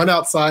run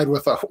outside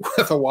with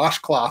a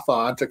washcloth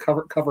on to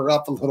cover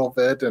up a little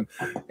bit, and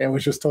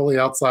was just totally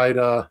outside.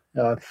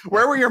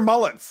 Where were your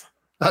mullets?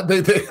 I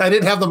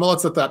didn't have the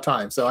mullets at that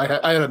time, so I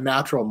had a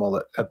natural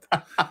mullet.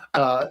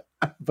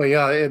 But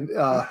yeah,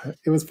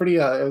 it was pretty.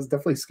 It was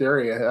definitely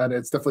scary, and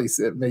it's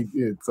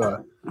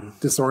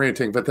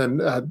disorienting. But then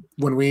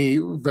when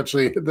we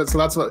eventually,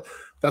 so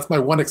that's my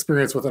one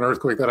experience with an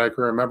earthquake that I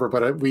can remember.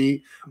 But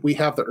we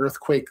have the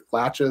earthquake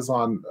latches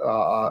on.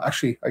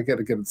 Actually, I got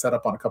to get it set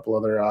up on a couple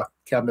other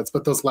cabinets.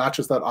 But those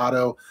latches that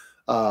auto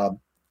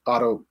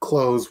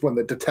close when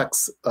it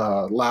detects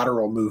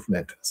lateral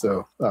movement.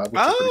 So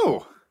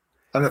cool.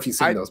 I don't know if you've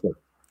seen those, but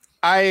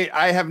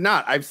I have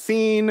not. I've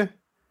seen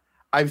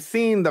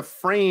the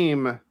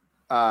frame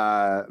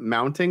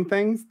mounting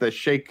things, the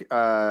shake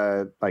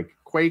like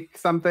quake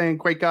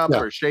up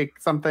or shake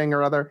something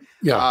or other.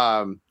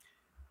 Yeah.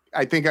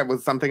 I think it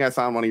was something I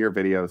saw in one of your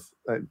videos.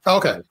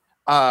 Okay.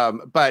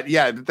 But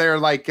yeah, they're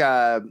like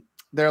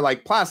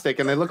plastic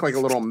and they look like a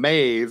little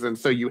maze, and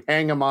so you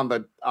hang them on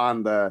the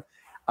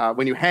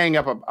when you hang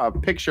up a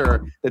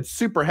picture that's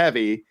super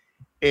heavy,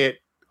 it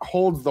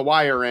holds the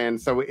wire in,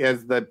 so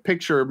as the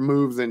picture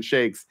moves and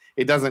shakes,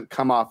 it doesn't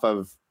come off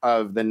of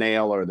the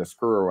nail or the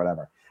screw or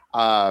whatever.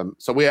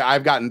 So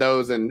I've gotten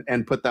those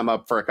and put them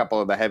up for a couple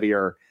of the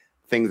heavier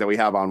things that we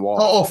have on walls.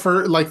 Oh,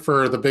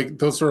 for the big,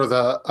 those are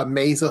the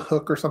Ameza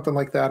hook or something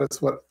like that is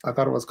what I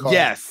thought it was called.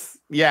 Yes.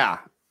 Yeah.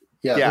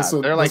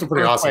 They're like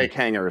pretty earthquake awesome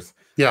hangers.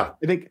 Yeah.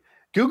 I think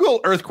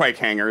Google earthquake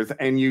hangers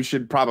and you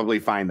should probably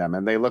find them.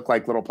 And they look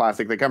like little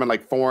plastic. They come in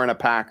like 4 in a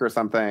pack or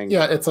something.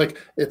 Yeah, it's like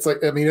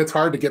I mean, it's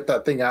hard to get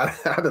that thing out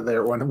of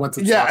there once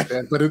it's locked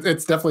in, but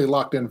it's definitely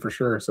locked in for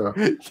sure. So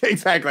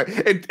exactly.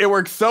 It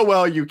works so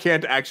well you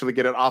can't actually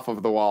get it off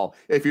of the wall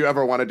if you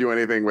ever want to do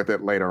anything with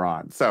it later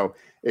on. So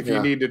if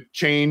you need to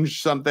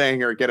change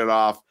something or get it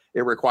off,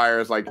 it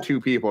requires like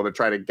 2 people to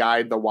try to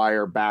guide the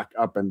wire back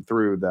up and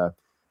through the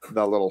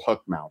little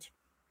hook mount.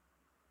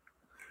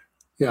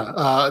 Yeah,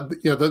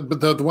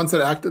 the ones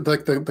that act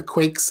like the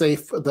quake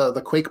safe,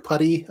 the quake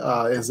putty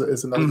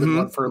is another good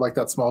one for like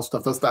that small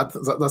stuff.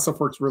 That stuff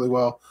works really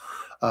well.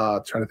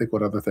 Trying to think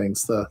what other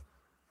things. The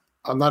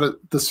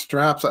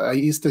straps. I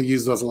used to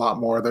use those a lot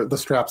more. The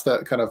straps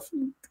that kind of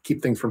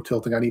keep things from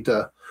tilting. I need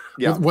to.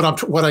 Yeah.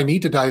 What I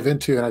need to dive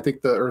into, and I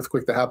think the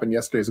earthquake that happened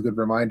yesterday is a good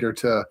reminder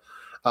to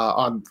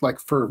on like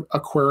for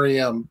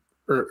aquarium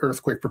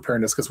earthquake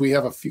preparedness, because we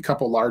have a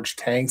couple large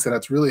tanks and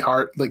it's really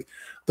hard. Like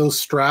those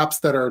straps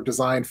that are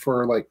designed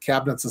for like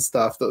cabinets and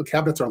stuff, the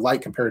cabinets are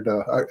light compared to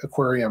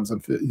aquariums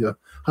and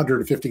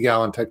 150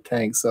 gallon type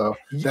tanks. So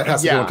that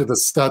has to go into the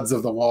studs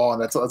of the wall,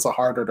 and that's a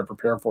harder to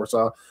prepare for.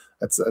 So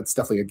it's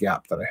definitely a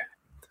gap that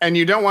and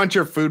you don't want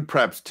your food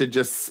preps to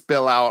just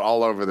spill out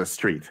all over the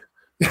street.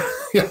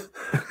 Yeah,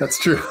 that's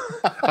true.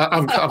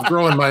 I'm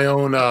growing my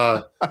own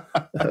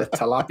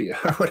tilapia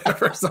or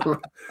whatever. So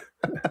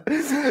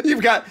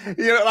you've got,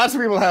 lots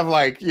of people have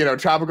like,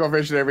 tropical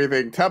fish and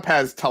everything. Tup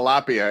has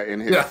tilapia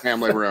in his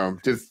family room,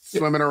 just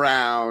swimming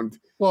around.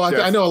 Well,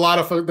 I know a lot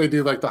of folks, they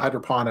do like the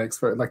hydroponics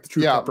for like the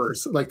true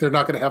peppers. Like they're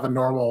not going to have a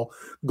normal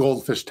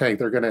goldfish tank.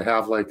 They're going to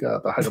have like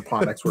the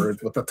hydroponics where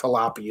with the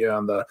tilapia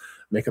and the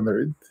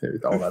making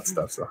all that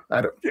stuff. So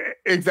I don't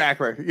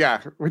exactly.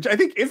 Yeah. Which I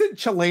think isn't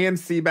Chilean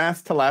sea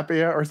bass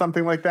tilapia or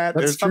something like that.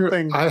 That's true.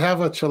 Something. I have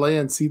a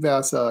Chilean sea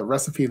bass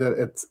recipe that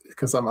it's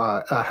because I'm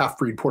a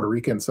half-breed Puerto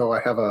Rican. So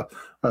I have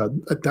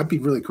that'd be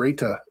really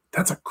great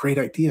that's a great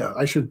idea.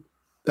 I should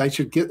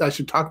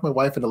talk my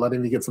wife into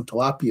letting me get some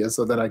tilapia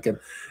so that I can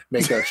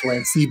make a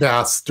Chilean sea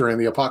bass during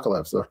the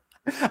apocalypse. So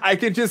I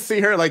could just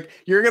see her like,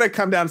 you're going to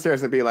come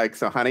downstairs and be like,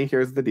 so honey,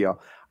 here's the deal.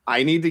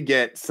 I need to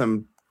get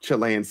some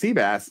Chilean sea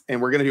bass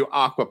and we're going to do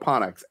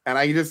aquaponics. And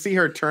I can just see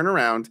her turn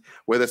around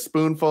with a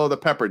spoonful of the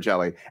pepper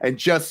jelly and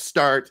just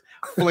start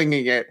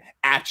flinging it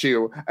at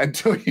you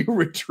until you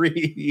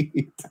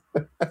retreat.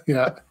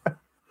 Yeah.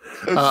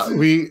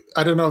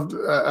 I don't know.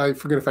 I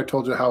forget if I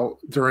told you how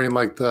during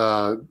like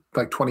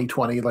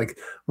 2020, like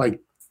my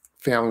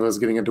family was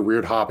getting into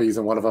weird hobbies,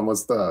 and one of them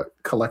was the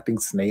collecting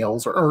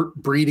snails or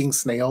breeding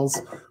snails.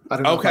 I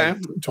don't know. Okay, if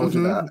I told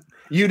you that.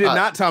 You did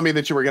not tell me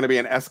that you were going to be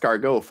an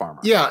escargot farmer.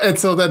 Yeah, and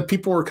so then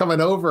people were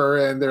coming over,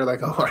 and they're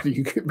like, "Oh, are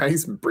you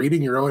guys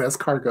breeding your own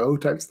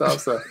escargot type stuff?"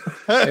 So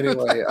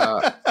anyway,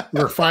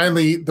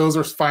 those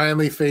are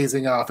finally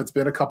phasing off. It's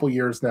been a couple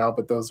years now,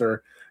 but those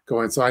are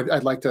going. So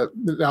I'd like to,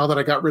 now that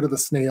I got rid of the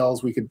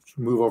snails, we could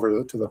move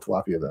over to the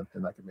tilapia then.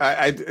 And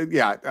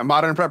a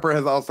modern prepper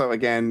has also,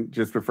 again,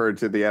 just referred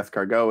to the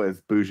escargot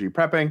as bougie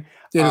prepping.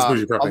 Yeah, it is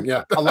bougie prepping,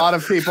 yeah. A lot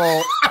of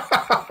people,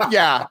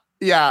 yeah.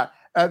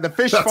 The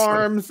fish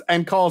farms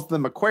and calls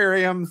them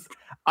aquariums.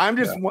 I'm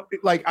just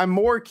I'm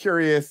more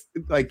curious,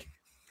 like,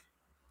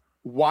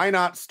 why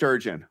not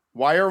sturgeon?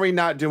 Why are we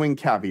not doing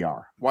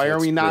caviar? Why are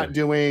we not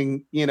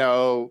doing,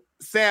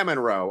 salmon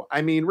roe?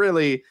 I mean,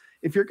 really,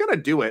 if you're gonna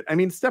do it, I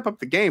mean, step up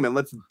the game and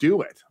let's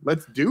do it.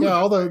 Let's do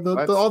all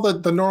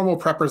the normal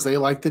preppers, they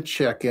like the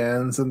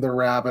chickens and the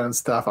rabbit and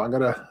stuff. I'm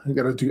gonna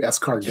do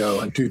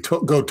escargot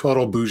and go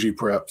total bougie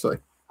prep. So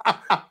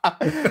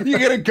you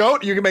get a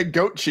goat, you can make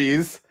goat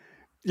cheese,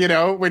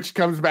 which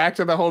comes back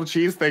to the whole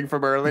cheese thing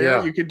from earlier.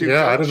 Yeah. You could do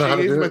goat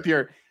cheese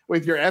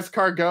with your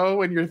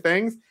escargot and your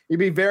things. You'd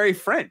be very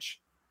French.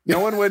 No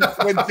one would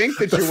think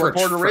that you were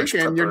Puerto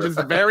Rican. You're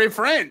just very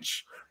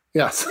French.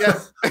 Yes.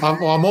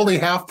 I'm only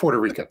half Puerto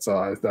Rican,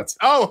 so that's.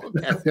 Oh,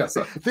 okay. Yes.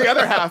 The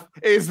other half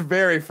is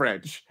very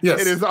French.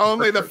 Yes. It is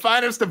only the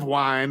finest of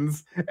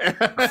wines.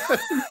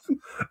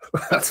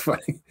 That's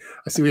funny.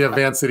 I see we have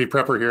Van City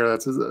Prepper here.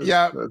 That's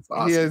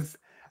awesome. He is.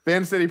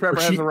 Van City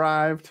Prepper has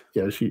arrived.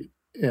 Yeah, I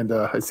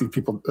see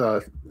people.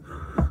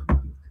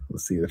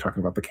 Let's see, they're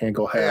talking about the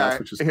Kangol house,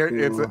 which is here.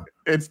 Cool.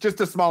 It's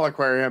just a small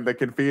aquarium that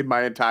can feed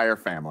my entire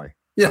family.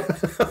 Yeah.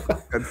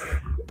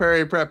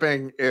 Prairie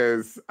prepping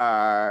is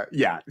that's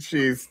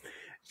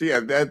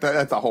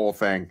a whole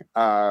thing.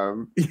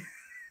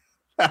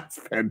 That's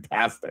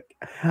fantastic.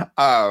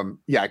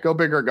 Go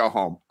big or go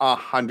home.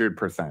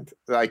 100%.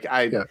 Like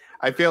I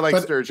feel like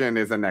sturgeon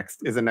is a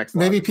next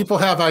maybe level. People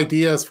have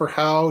ideas for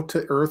how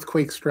to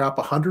earthquake strap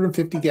a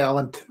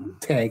 150-gallon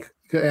tank,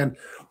 and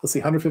let's see,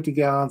 150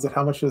 gallons, and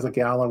how much does a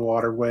gallon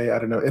water weigh? I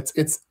don't know.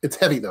 It's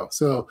heavy though.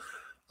 So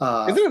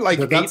isn't it like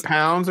 8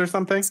 pounds or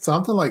something?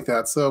 Something like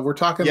that. So we're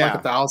talking like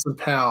 1,000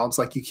 pounds.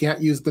 Like you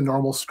can't use the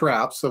normal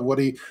strap. So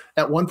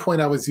at one point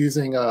I was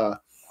using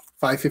a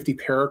 550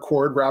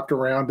 paracord wrapped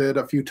around it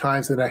a few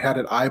times, and I had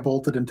it eye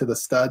bolted into the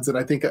studs. And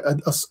I think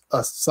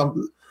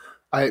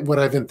what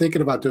I've been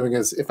thinking about doing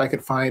is if I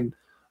could find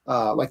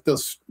like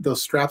those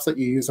straps that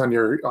you use on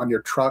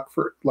your truck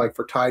for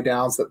tie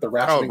downs, that the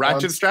ratchet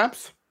ones.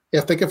 Straps.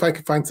 Yeah, I think if I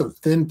could find some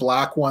thin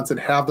black ones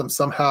and have them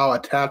somehow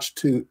attached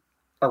to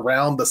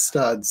around the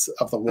studs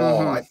of the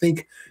wall, I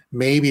think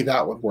maybe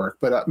that would work,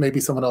 but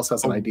maybe someone else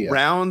has an idea.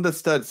 Around the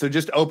studs. So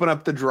just open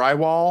up the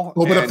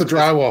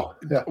drywall.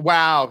 Yeah.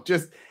 Wow.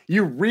 Just,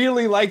 you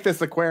really like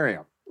this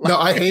aquarium. No,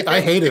 I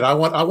hate it. I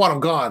want them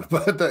gone,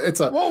 but I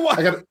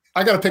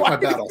got to pick my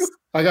battles.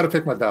 I got to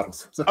pick my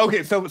battles. So.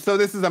 Okay. So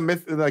this is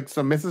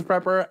Mrs.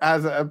 Prepper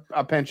as a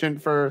penchant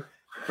for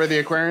the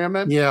aquarium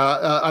then?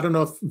 Yeah. I don't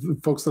know if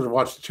folks that have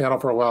watched the channel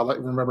for a while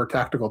remember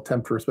Tactical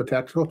Temptress, but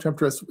Tactical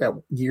Temptress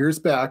years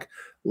back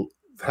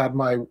had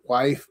my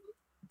wife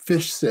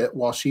fish sit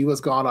while she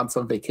was gone on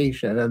some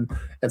vacation, and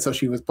so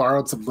she was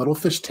borrowed some little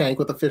fish tank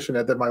with a fish in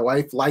it that my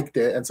wife liked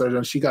it, and so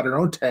then she got her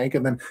own tank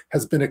and then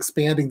has been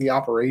expanding the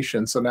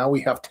operation. So now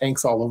we have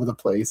tanks all over the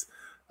place,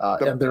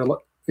 and they're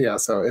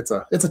so it's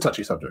a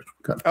touchy subject.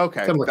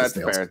 Okay, that's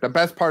fair. The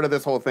best part of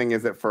this whole thing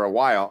is that for a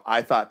while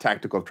I thought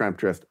Tactical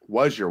Temptress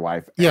was your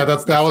wife. Yeah,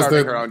 that was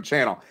her own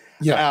channel.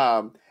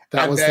 Yeah,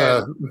 that was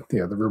the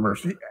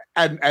rumors.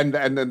 And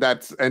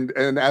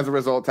as a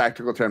result,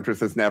 Tactical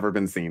Temptress has never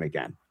been seen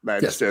again.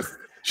 That's just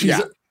she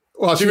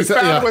was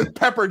found with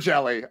pepper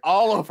jelly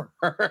all over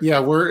her.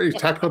 Yeah,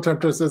 Tactical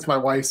Temptress is my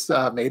wife's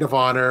maid of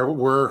honor.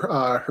 We're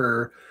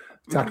her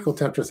Tactical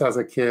Temptress has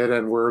a kid,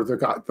 and we're the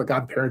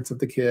godparents of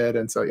the kid,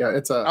 and so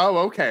it's a. Oh,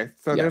 okay.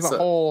 So there's a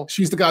whole.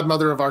 She's the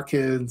godmother of our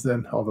kids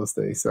and all those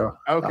things. So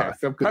okay,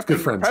 so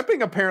good friends.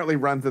 Prepping apparently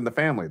runs in the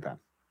family then.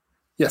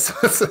 Yes.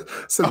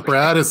 So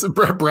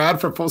okay.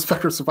 Brad from Full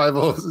Spectrum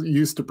Survival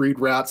used to breed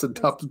rats and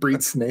tough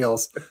breed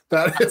snails.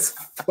 That is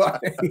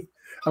funny.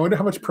 I wonder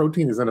how much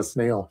protein is in a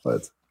snail,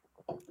 but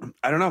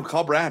I don't know.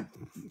 Call Brad.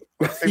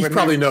 He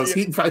probably knows.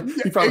 He probably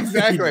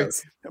exactly.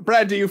 knows.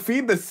 Brad, do you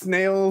feed the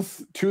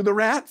snails to the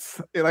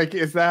rats? Like,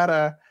 is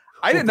that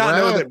I did not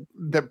know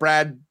that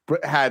Brad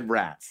had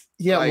rats.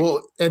 Yeah,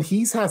 and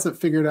he has it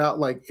figured out.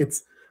 Like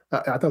I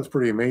thought it was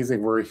pretty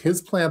amazing. Where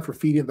his plan for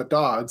feeding the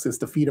dogs is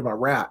to feed him a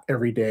rat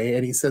every day,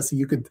 and he says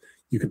you could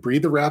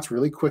breed the rats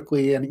really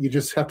quickly, and you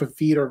just have to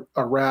feed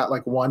a rat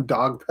like one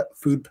dog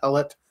food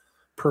pellet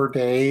per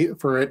day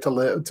for it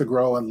to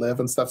grow and live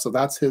and stuff. So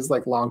that's his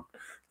like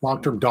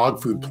long-term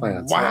dog food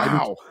plan.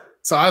 Wow.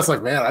 So I was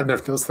like, man, I've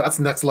never. That's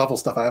next level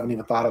stuff. I haven't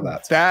even thought of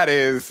that. That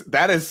is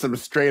some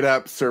straight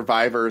up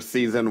Survivor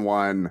season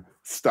 1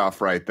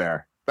 stuff right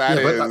there.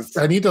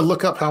 I need to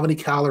look up how many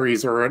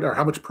calories or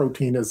how much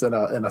protein is in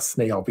a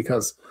snail,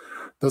 because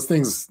those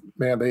things,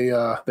 man,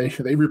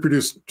 they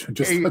reproduce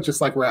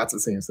just like rats,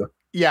 it seems. So.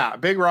 Yeah,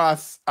 Big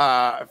Ross,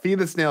 feed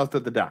the snails to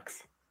the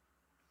ducks.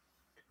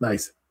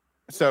 Nice.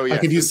 So yeah, I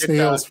could use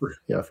snails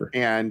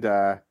and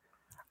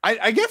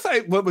I guess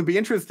what would be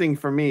interesting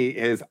for me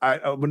is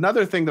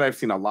another thing that I've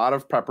seen a lot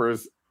of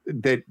preppers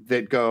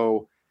that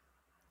go.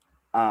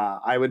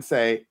 I would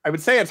say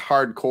it's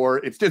hardcore.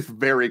 It's just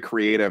very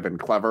creative and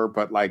clever,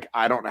 but like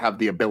I don't have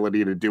the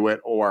ability to do it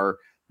or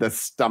the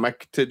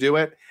stomach to do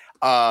it.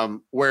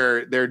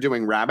 Where they're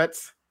doing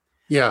rabbits.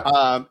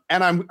 Yeah.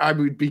 And I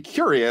would be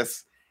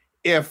curious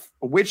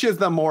which is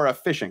the more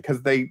efficient,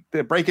 because they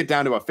break it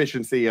down to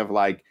efficiency of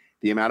like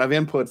the amount of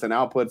inputs and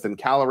outputs and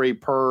calorie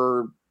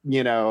per,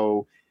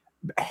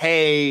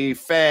 hay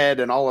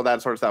fed and all of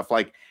that sort of stuff.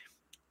 Like,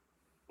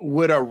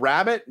 would a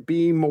rabbit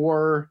be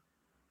more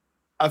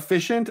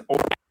efficient or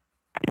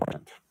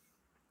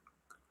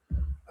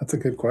That's a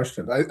good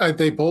question.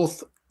 They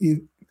both,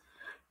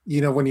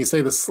 when you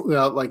say this,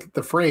 like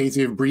the phrase,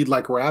 you breed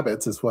like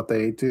rabbits is what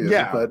they do.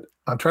 Yeah. But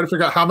I'm trying to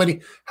figure out how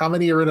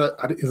many are in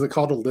is it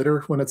called a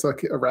litter when it's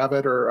like a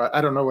rabbit, or I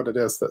don't know what it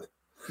is.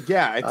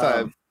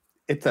 Yeah.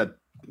 It's a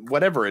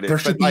whatever it is. There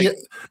should be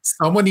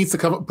someone needs to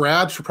come up.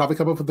 Brad should probably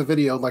come up with a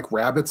video like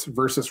rabbits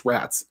versus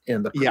rats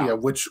and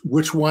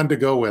which one to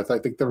go with. I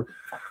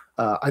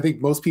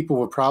think most people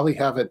would probably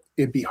have it.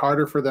 It'd be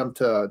harder for them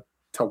to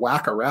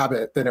whack a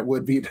rabbit than it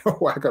would be to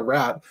whack a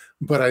rat.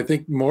 But I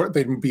think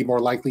they'd be more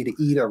likely to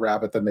eat a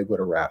rabbit than they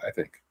would a rat, I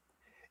think.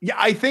 Yeah,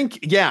 I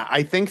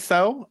think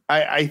so.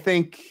 I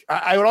think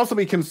I would also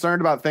be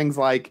concerned about things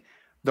like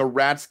the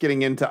rats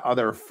getting into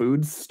other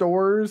food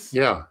stores.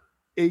 Yeah.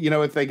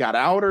 If they got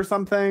out or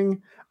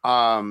something.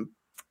 I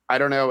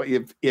don't know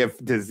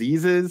if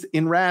diseases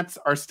in rats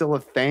are still a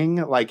thing.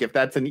 Like if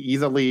that's an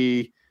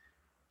easily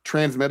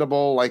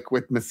transmittable, like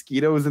with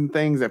mosquitoes and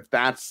things, if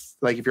that's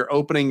like if you're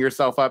opening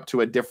yourself up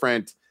to a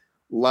different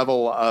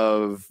level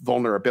of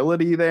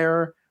vulnerability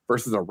there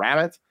versus a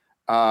rabbit.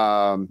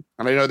 And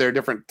I know there are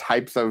different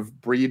types of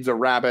breeds of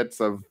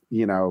rabbits of,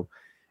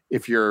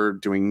 if you're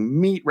doing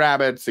meat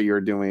rabbits or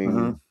you're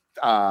doing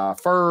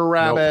fur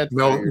rabbits,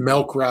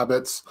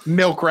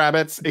 milk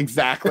rabbits,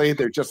 exactly.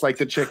 They're just like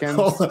the chickens.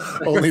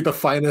 Only the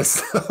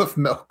finest of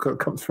milk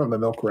comes from the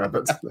milk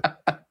rabbits.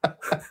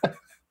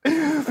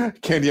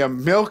 Can you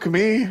milk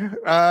me?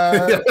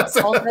 Yeah.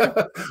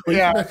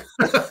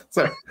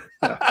 Sorry.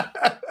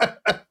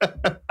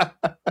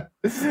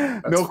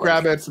 Milk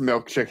rabbits,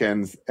 milk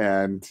chickens,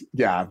 and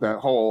that's a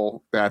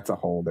whole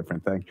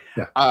different thing.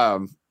 Yeah.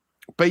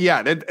 But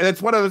yeah,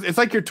 it's one of those. It's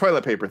like your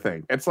toilet paper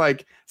thing. It's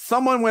like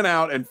someone went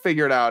out and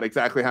figured out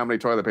exactly how many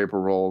toilet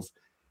paper rolls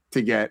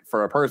to get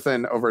for a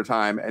person over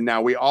time, and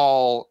now we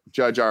all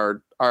judge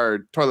our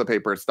toilet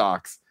paper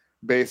stocks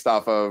based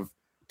off of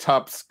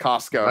Tupps,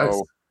 Costco.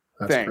 Nice.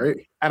 That's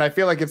great. And I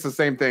feel like it's the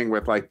same thing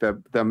with like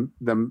the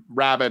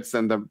rabbits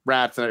and the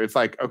rats, and it's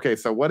like, okay,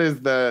 so what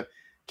is the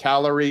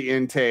calorie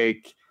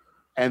intake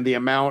and the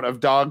amount of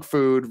dog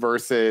food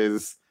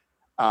versus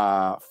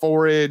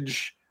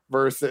forage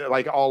versus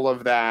like all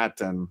of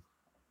that, and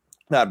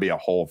that'd be a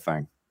whole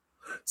thing.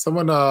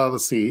 Someone,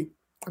 let's see,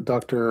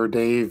 Dr.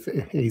 Dave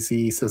AZ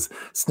says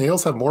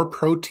snails have more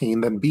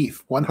protein than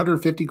beef.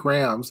 150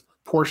 grams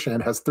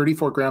portion has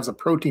 34 grams of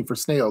protein for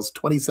snails,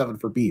 27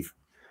 for beef.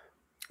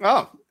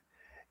 Oh,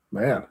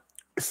 man.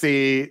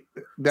 See,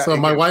 so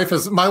my wife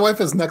is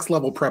next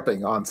level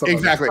prepping on some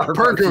exactly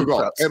per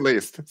Google at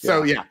least.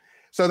 So yeah.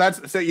 So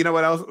you know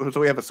what else? So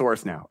we have a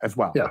source now as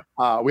well. Yeah.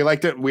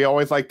 We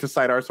always like to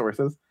cite our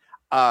sources.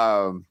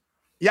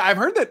 Yeah, I've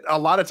heard that a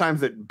lot of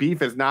times that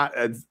beef is not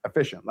as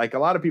efficient. Like a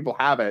lot of people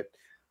have it,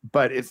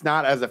 but it's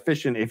not as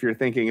efficient if you're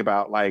thinking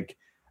about like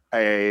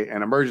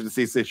an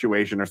emergency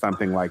situation or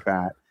something like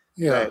that.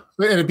 Yeah,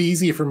 and it'd be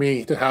easy for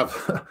me to have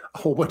a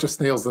whole bunch of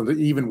snails, and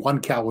even one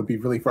cow would be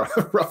really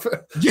rough.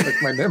 Yeah.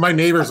 Like my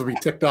neighbors would be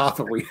ticked off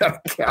if we had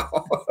a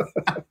cow.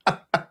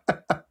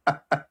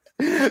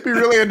 Be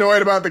really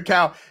annoyed about the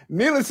cow.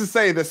 Needless to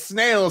say, the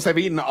snails have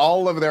eaten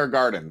all of their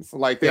gardens.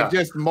 Like they've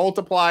just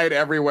multiplied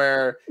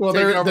everywhere. Well,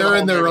 they're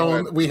in their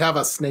own. We have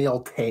a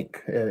snail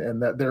tank,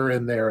 and that they're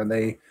in there,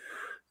 and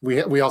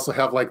we also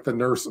have like the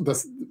nurse.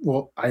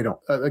 I don't.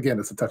 Again,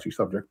 it's a touchy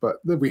subject, but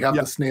we have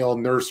the snail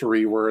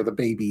nursery where the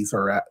babies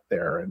are at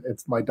there, and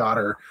it's my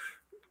daughter.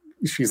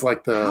 She's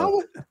like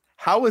the.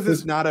 How is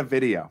this not a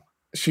video?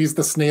 She's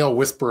the snail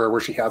whisperer, where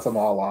she has them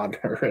all on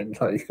her, and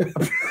like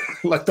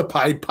like the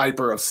Pied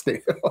Piper of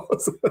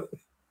snails.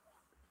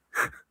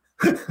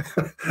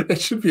 It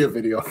should be a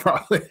video,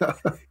 probably.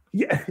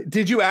 Yeah.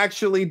 Did you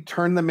actually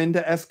turn them into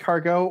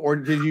escargot, or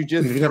did you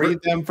just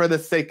breed them for the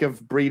sake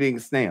of breeding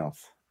snails?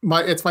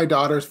 It's my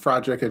daughter's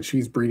project, and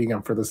she's breeding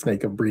them for the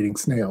sake of breeding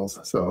snails.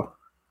 So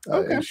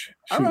she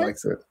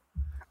likes it.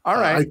 All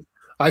right.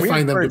 I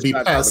find them to be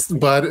pests,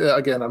 but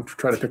again, I'm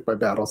trying to pick my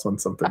battles on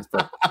some things.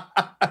 But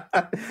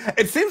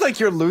it seems like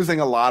you're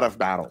losing a lot of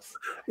battles.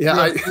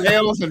 Yeah,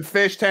 snails and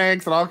fish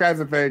tanks and all kinds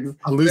of things.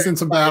 I'm losing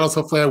some battles.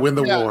 Hopefully, I win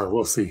the war.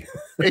 We'll see.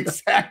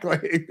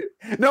 Exactly.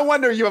 No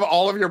wonder you have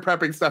all of your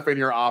prepping stuff in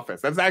your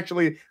office. That's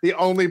actually the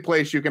only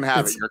place you can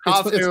have it. Your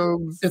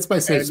costumes. It's my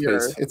safe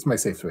space. It's my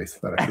safe space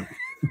that I could.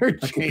 Your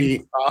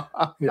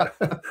chainsaw. Yeah,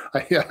 I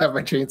have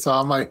my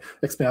chainsaw, my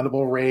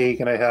expandable rake,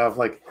 and I have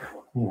like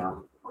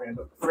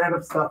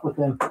random stuff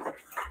within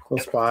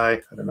close by.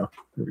 I don't know.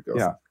 There we go.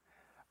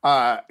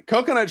 Yeah.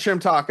 Coconut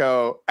Shrimp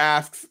Taco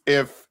asks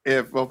if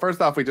well,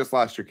 first off, we just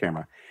lost your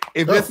camera.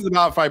 If this is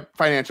about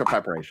financial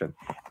preparation,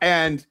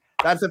 and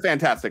that's a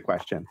fantastic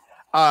question.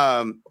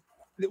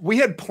 We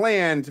had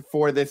planned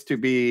for this to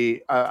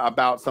be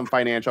about some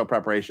financial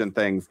preparation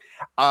things.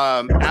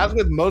 As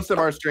with most of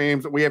our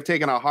streams, we have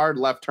taken a hard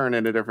left turn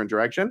in a different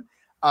direction,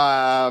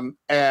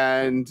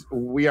 and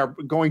we are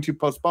going to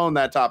postpone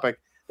that topic.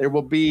 There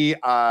will be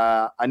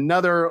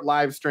another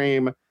live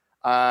stream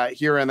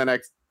here in the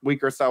next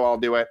week or so. I'll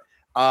do it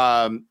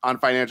on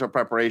financial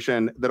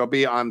preparation. That'll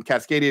be on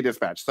Cascadia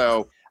Dispatch.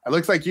 So it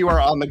looks like you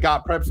are on the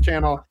Got Preps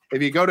channel.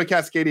 If you go to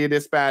Cascadia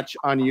Dispatch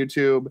on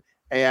YouTube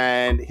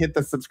and hit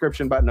the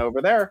subscription button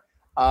over there.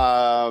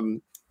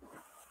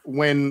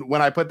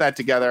 When I put that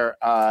together,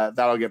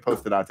 that'll get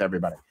posted out to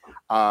everybody.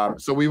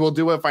 So we will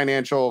do a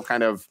financial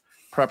kind of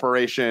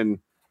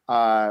preparation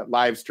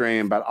live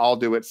stream, but I'll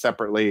do it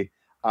separately,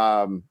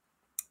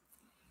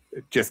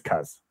 just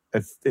because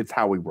it's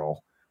how we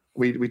roll.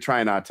 We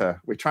try not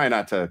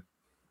to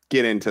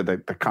get into the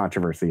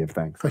controversy of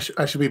things.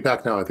 I should be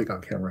back now, I think,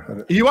 on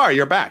camera.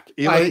 You're back.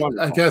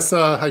 I guess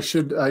I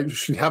should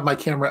have my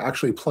camera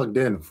actually plugged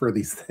in for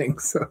these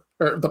things,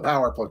 or the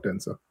power plugged in.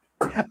 So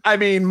I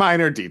mean,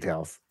 minor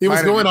details. It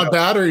was going on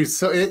batteries,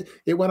 so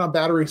it went on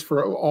batteries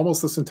for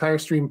almost this entire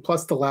stream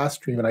plus the last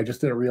stream, and I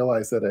just didn't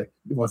realize that it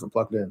wasn't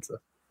plugged in. So,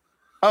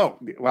 oh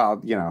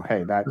well,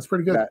 hey, that's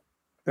pretty good.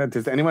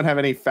 Does anyone have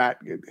any fat?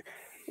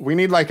 We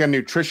need like a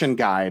nutrition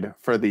guide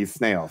for these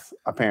snails.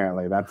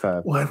 Apparently, that's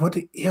a. Well,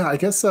 I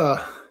guess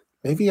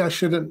maybe I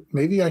shouldn't.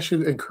 Maybe I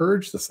should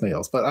encourage the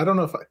snails, but I don't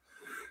know if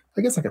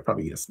I guess I could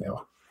probably eat a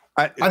snail.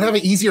 I'd have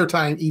an easier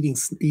time eating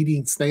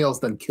snails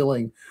than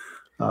killing.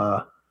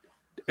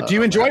 Do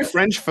you enjoy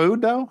French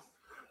food though?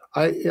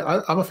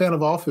 I'm a fan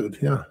of all food.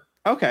 Yeah.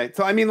 Okay,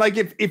 so I mean, like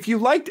if you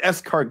liked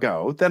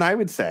escargot, then I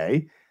would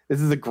say this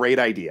is a great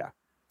idea.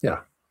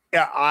 Yeah.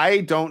 Yeah,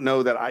 I don't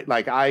know that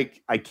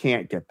I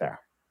can't get there.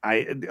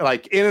 I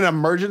like in an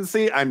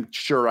emergency, I'm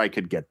sure I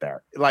could get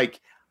there. Like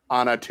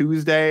on a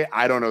Tuesday,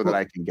 I don't know that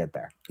I can get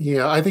there.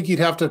 Yeah, I think you'd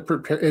have to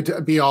prepare it to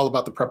be all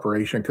about the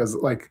preparation because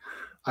like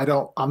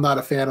I'm not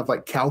a fan of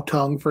like cow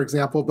tongue, for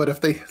example, but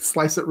if they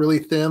slice it really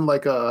thin,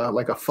 like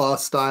a pho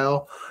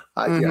style,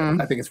 yeah,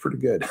 I think it's pretty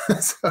good.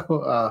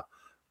 So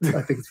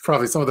I think it's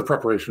probably some of the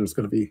preparation is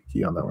going to be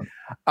key on that one.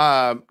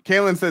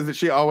 Kaylin says that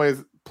she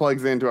always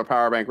plugs into a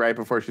power bank right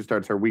before she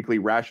starts her weekly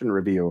ration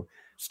review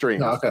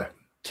stream. Oh, okay.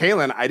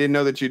 Kaylin, I didn't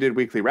know that you did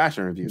weekly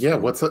ration reviews. Yeah,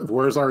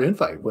 where's our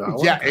invite? Well,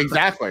 yeah,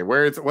 exactly.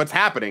 What's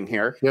happening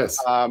here? Yes.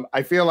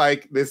 I feel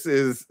like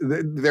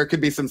there could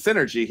be some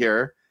synergy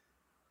here.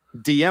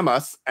 DM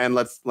us and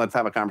let's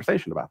have a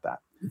conversation about that.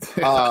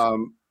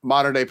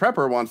 Modern Day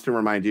Prepper wants to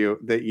remind you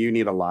that you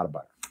need a lot of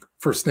butter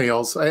for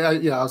snails. I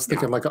was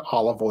thinking like an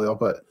olive oil,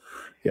 but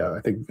yeah, I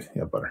think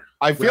butter.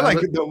 I feel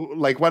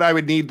like what I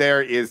would need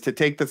there is to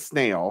take the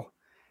snail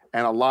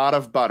and a lot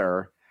of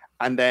butter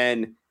and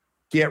then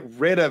get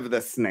rid of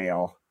the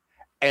snail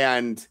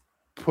and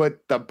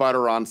put the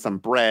butter on some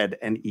bread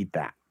and eat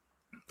that.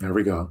 There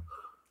we go.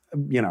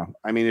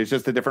 I mean, it's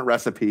just a different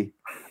recipe.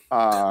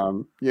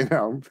 1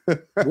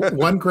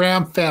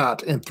 gram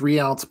fat and 3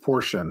 ounce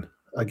portion,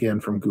 again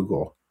from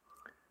Google.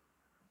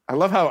 I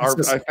love how I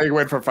think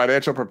went from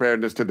financial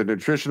preparedness to the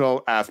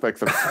nutritional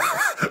aspects of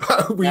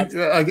we kind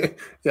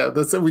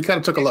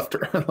of took a left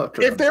turn.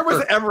 If there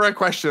was ever a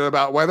question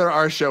about whether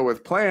our show was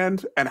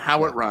planned and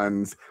how it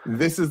runs,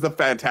 this is the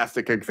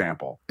fantastic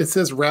example. It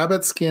says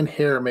rabbit skin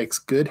hair makes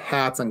good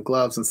hats and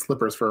gloves and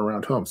slippers for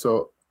around home.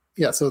 So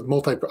yeah, so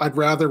I'd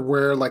rather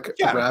wear like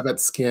a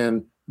rabbit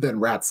skin than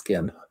rat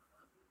skin.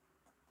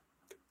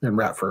 And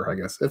rat fur, I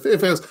guess.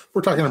 If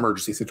we're talking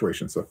emergency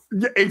situation, so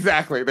yeah,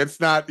 exactly. That's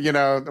not,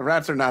 the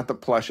rats are not the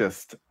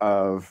plushest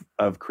of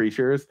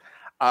creatures.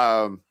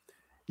 I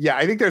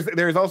think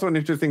there's also an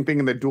interesting thing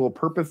in the dual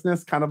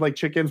purposeness, kind of like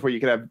chickens, where you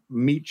could have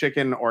meat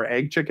chicken or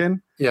egg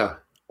chicken,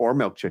 or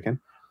milk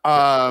chicken.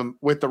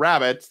 With the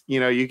rabbits,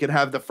 you could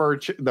have the fur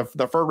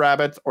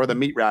rabbits, or the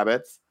meat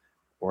rabbits,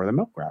 or the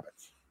milk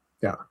rabbits.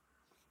 Yeah.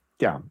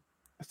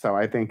 So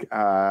I think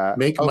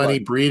make money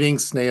breeding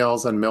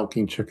snails and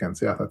milking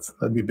chickens. Yeah,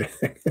 that'd be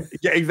big.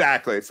 Yeah,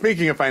 exactly.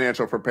 Speaking of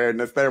financial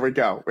preparedness, there we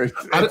go.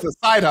 It's a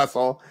side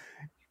hustle,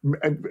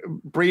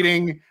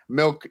 breeding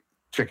milk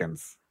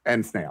chickens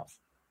and snails.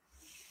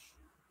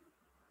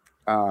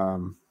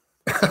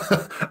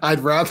 I'd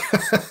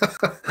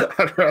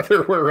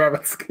rather wear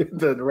rabbit skin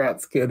than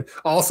rat skin.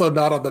 Also,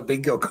 not on the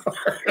bingo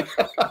card.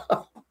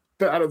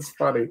 That is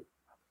funny.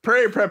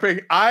 Prairie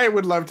prepping, I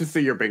would love to see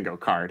your bingo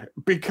card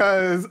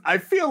because I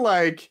feel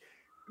like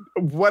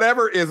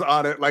whatever is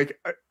on it, like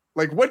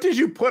what did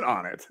you put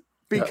on it?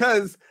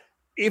 Because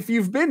if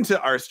you've been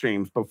to our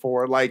streams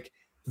before, like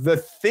the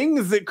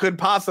things that could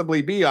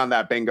possibly be on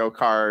that bingo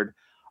card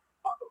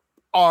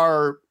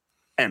are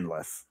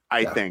endless,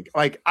 I think.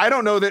 Like, I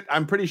don't know that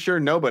I'm pretty sure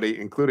nobody,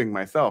 including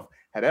myself,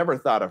 had ever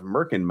thought of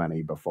Merkin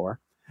money before,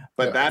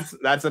 but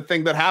that's a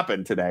thing that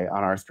happened today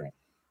on our stream.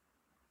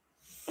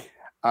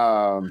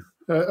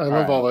 I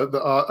love all the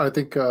I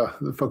think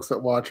the folks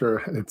that watch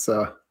mealworms.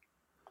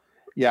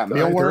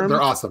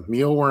 They're awesome.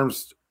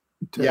 Mealworms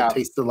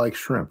tasted like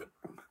shrimp.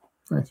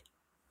 Nice.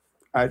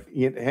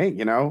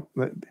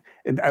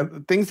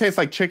 Things taste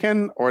like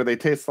chicken, or they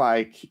taste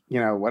like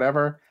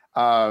whatever.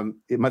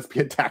 It must be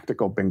a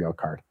tactical bingo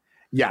card.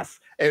 Yes,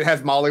 it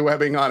has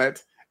mollywebbing on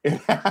it.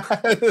 It's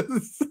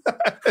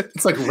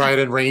like Ride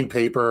and Rain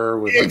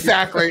paper.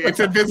 Exactly. It's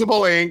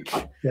invisible ink.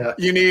 Yeah.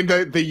 You need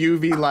the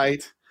UV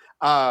light.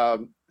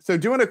 So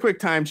doing a quick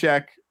time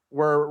check,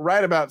 we're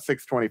right about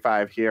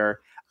 6:25 here.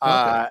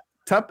 Okay.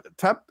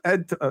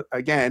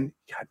 Again,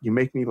 God, you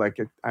make me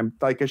I'm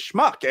like a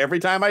schmuck every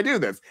time I do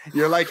this.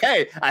 You're like,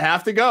 hey, I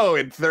have to go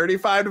in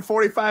 35 to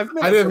 45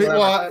 minutes. I didn't mean,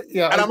 well,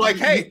 yeah. And I'm like,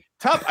 hey,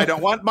 Tup, I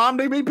don't want mom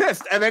to be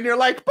pissed. And then you're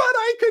like, but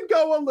I could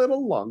go a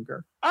little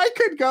longer. I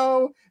could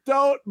go.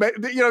 Don't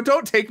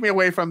take me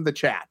away from the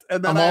chat.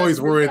 And then I'm always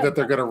worried that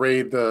they're going to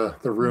raid the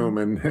room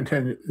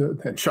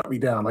and shut me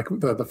down, like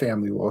the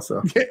family will.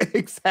 So yeah,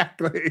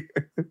 exactly.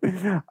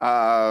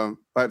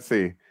 Let's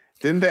see.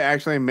 Didn't they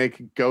actually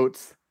make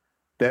goats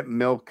that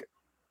milk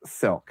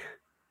silk?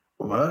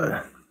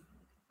 What?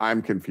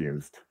 I'm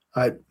confused.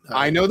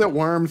 I know that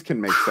worms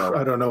can make silk.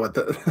 I don't know what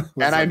that.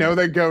 And I know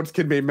that goats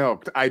can be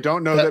milked. I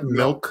don't know that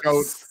milk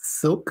goats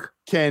silk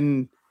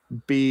can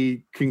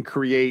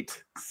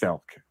create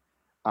silk.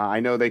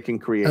 I know they can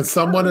create. And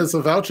someone is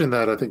vouching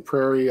that. I think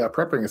Prairie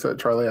Prepping said,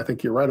 Charlie, I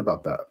think you're right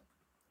about that.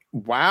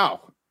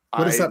 Wow.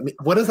 What does that mean?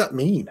 What does that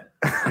mean?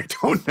 I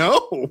don't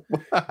know.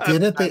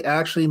 Didn't they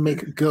actually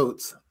make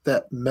goats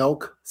that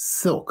milk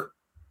silk?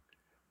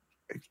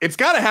 It's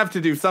got to have to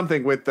do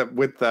something with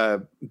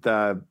the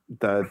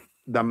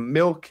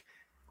milk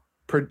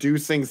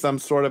producing some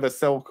sort of a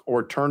silk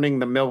or turning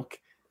the milk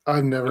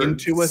I've never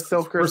into a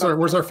silk. Where's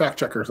our fact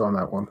checkers on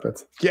that one?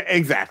 Yeah,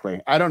 exactly.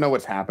 I don't know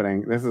what's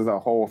happening. This is a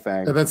whole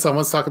thing. And then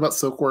someone's talking about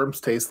silkworms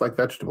taste like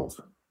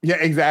vegetables. Yeah,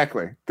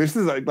 exactly. This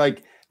is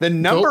like the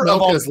number goat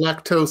milk is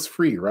lactose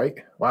free, right?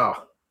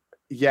 Wow.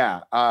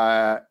 Yeah.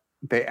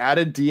 They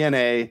added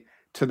DNA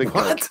to the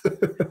what?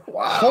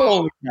 Wow.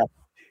 Holy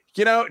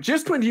cow.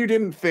 Just when you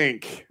didn't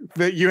think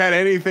that you had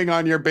anything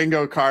on your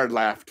bingo card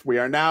left, we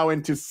are now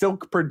into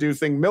silk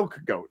producing milk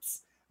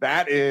goats.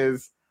 That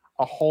is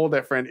a whole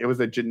different. It was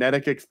a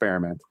genetic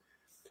experiment.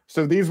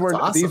 So these were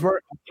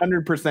 100%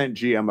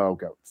 GMO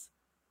goats.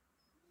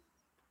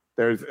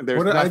 There's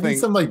nothing. I need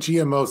some like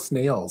GMO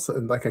snails,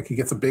 and like I could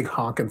get some big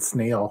honking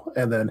snail,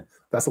 and then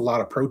that's a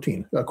lot of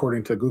protein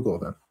according to Google.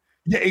 Then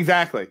yeah,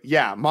 exactly.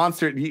 Yeah,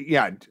 monster.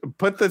 Yeah,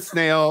 put the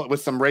snail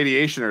with some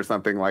radiation or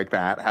something like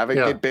that. Have it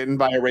get bitten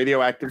by a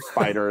radioactive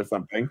spider or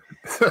something.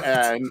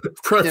 And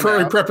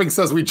Prairie Prepping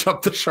says we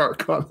jumped the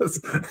shark on this.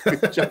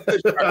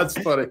 That's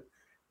funny.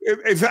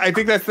 I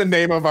think that's the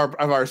name of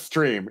our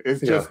stream.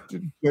 It's just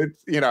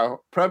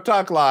Prep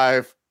Talk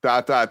Live ...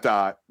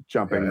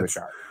 jumping the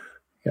shark.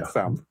 Yeah.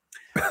 So.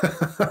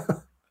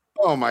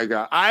 Oh my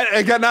God.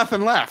 I got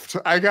nothing left.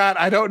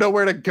 I don't know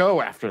where to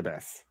go after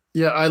this.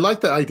 Yeah, I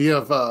like the idea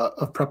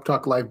of Prep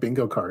Talk Live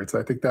bingo cards.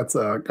 I think that's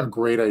a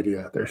great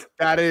idea.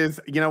 That is,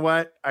 you know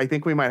what? I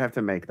think we might have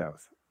to make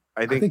those.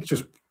 I think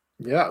just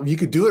you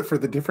could do it for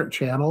the different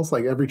channels.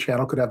 Like every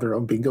channel could have their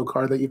own bingo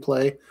card that you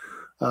play.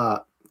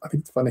 I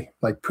think it's funny,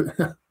 like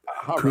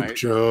poop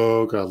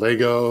joke,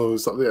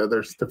 Legos. Yeah,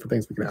 there's different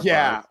things we can have.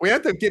 Yeah, we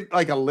have to get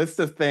like a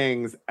list of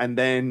things and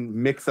then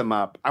mix them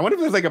up. I wonder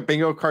if there's like a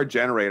bingo card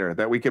generator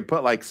that we could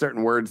put like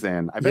certain words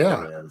in. I bet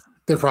there is.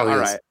 There probably is.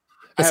 Right.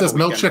 It says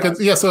milk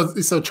chickens. Yeah,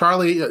 so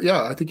Charlie,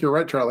 I think you're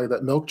right, Charlie,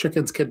 that milk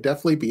chickens can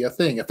definitely be a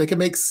thing. If they can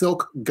make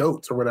silk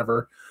goats or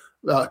whatever,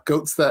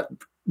 goats that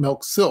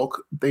milk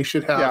silk, they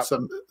should have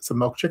some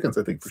milk chickens,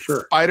 I think, for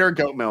sure. Spider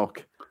goat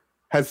milk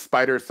has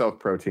spider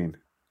silk protein.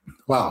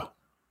 Wow.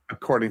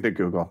 According to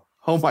Google.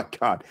 Oh my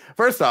God.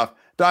 First off,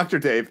 Dr.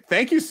 Dave,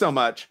 thank you so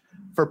much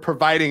for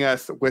providing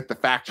us with the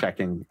fact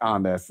checking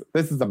on this.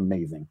 This is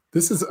amazing.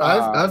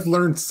 I've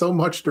learned so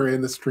much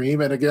during the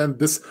stream. And again,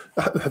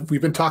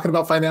 we've been talking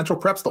about financial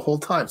preps the whole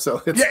time.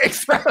 So yeah,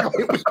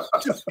 exactly. We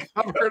just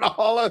covered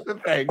all of the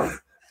things.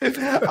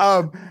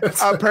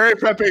 Prairie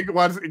Prepping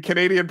wants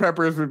Canadian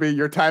preppers would be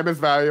your time is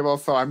valuable,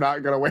 so I'm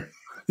not going to wait.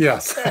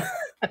 Yes.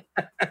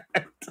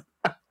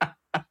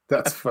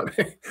 That's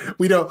funny.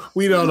 We don't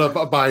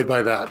abide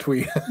by that.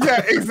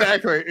 Yeah,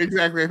 exactly.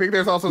 I think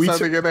there's also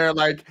something in there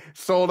like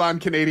sold on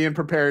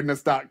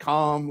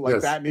CanadianPreparedness.com.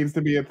 Like that needs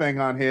to be a thing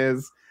on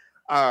his.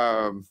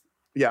 Yeah,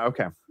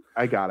 okay.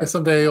 I got it.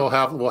 Someday we'll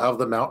have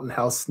the Mountain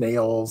House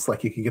snails.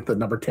 Like you can get the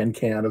number 10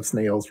 can of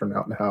snails from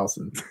Mountain House,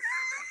 and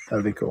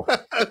that'd be cool.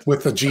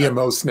 With the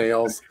GMO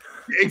snails.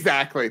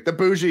 Exactly. The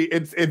bougie,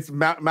 it's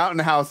Mountain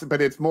House,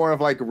 but it's more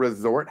of like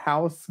resort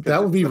house.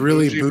 That would be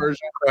really bougie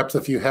perhaps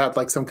if you had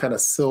like some kind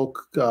of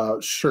silk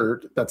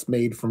shirt that's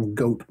made from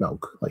goat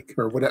milk, like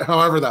or whatever,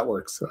 however that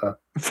works.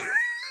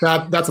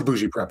 That's a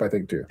bougie prep, I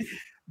think, too.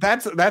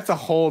 That's a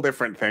whole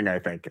different thing. I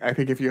think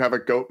if you have a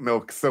goat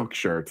milk silk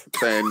shirt,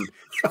 then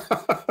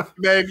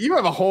you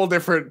have a whole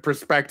different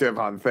perspective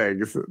on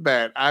things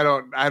that I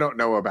don't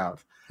know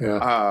about.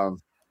 Yeah.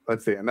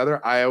 Let's see.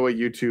 Another Iowa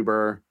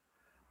YouTuber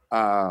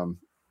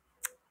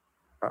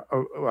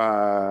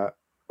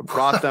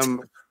brought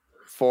them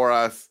for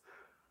us,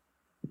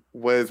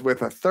 was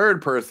with a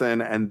third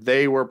person, and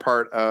they were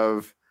part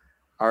of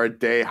our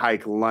day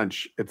hike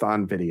lunch. It's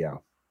on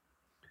video.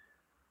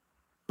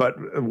 But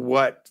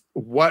what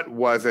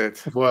was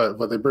it?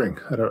 What they bring?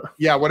 I don't.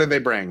 Yeah, what did they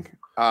bring?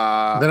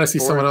 Then I see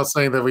someone else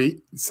saying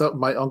that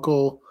my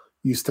uncle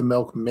used to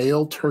milk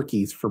male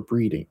turkeys for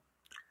breeding.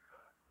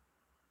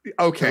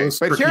 Okay,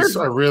 but here's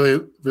I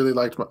really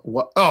liked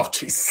what? Oh,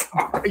 jeez.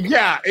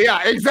 Yeah,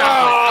 exactly.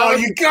 Oh,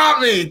 you got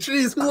me.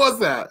 Jeez, who was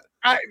that?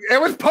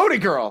 It was Pony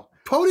Girl.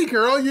 Pony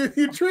Girl,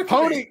 you tricked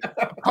me.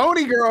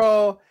 Pony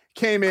Girl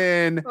came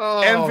in.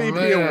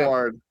 MVP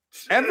award.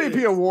 Jeez.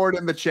 MVP award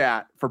in the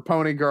chat for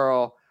Pony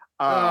Girl.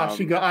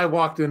 I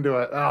walked into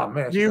it. Oh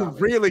man, you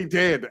really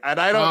did, and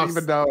I don't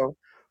even know.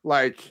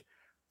 I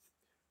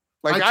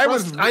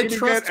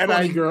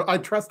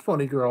trust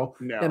Pony Girl,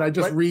 and I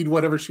just read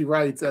whatever she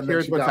writes, and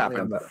here's what's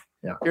happened.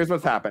 Yeah. Here's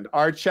what's happened.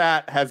 Our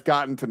chat has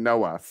gotten to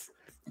know us,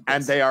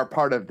 and they are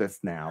part of this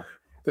now.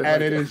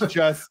 And it is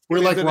just we're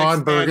like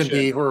Ron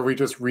Burgundy, where we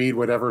just read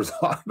whatever's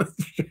on.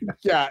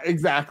 Yeah,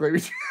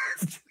 exactly.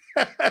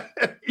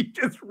 You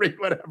just read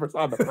whatever's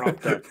on the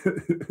prompter.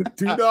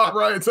 Do not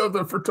write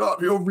something for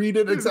top. You'll read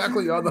it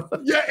exactly on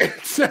the. Yeah,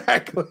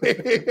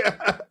 exactly.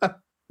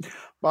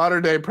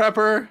 Modern day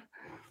prepper.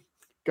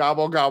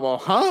 Gobble gobble,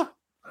 huh?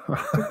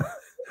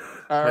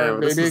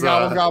 Maybe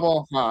gobble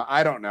gobble, huh?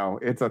 I don't know.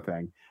 It's a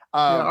thing.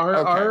 Our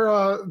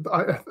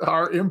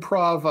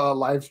improv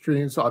live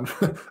streams on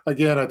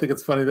again. I think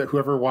it's funny that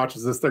whoever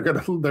watches this, they're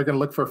gonna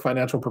look for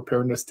financial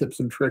preparedness tips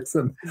and tricks,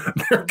 and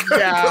they're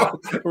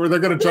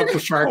gonna jump the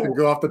shark and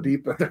go off the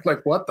deep end. They're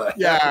like, what the heck is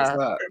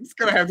that? It's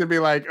gonna have to be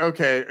like,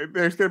 okay,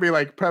 there's gonna be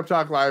like Prep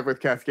Talk Live with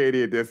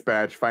Cascadia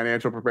Dispatch,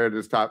 financial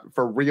preparedness top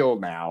for real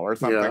now, or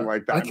something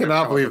like that. I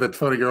cannot believe that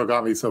Pony Girl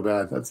got me so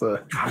bad.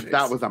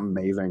 That was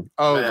amazing.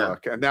 Oh, man.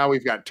 Look, and now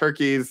we've got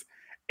turkeys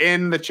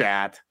in the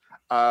chat.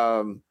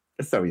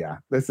 So yeah,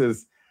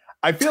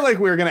 I feel like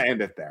we're going to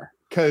end it there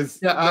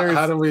because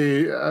how do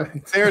we,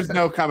 there's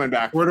no coming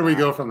back. Where do we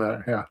go from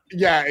there?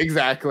 Yeah,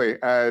 exactly.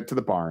 To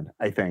the barn,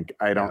 I think.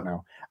 I don't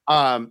know.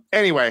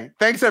 Anyway,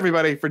 thanks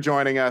everybody for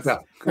joining us.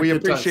 We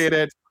appreciate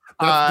it.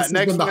 This has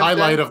been the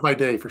highlight of my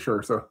day for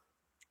sure. So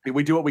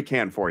we do what we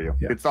can for you.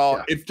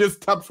 It's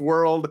just Tup's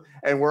world,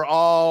 and we're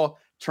all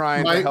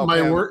trying to help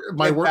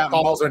my work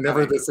calls are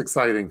never this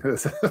exciting.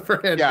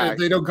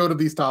 They don't go to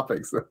these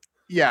topics.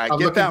 Yeah,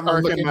 get that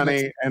market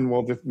money, and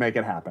we'll just make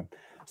it happen.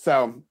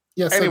 So,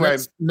 anyway,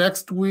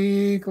 next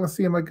week, let's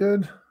see. Am I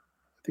good? I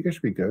think I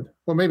should be good.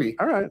 Well, maybe.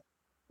 All right.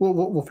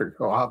 We'll figure.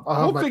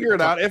 We'll figure it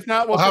out. If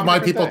not, we'll have my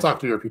people talk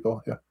to your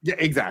people. Yeah,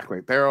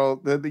 exactly.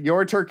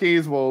 Your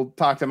turkeys will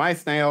talk to my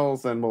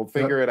snails, and we'll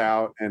figure it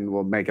out, and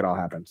we'll make it all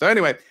happen. So,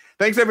 anyway,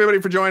 thanks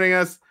everybody for joining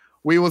us.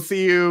 We will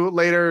see you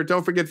later.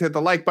 Don't forget to hit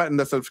the like button,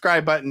 the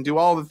subscribe button, do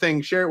all the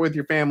things. Share it with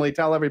your family.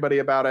 Tell everybody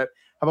about it.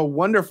 Have a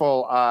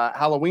wonderful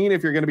Halloween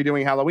if you're going to be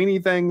doing Halloween-y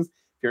things.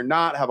 If you're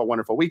not, have a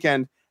wonderful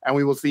weekend, and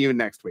we will see you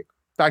next week.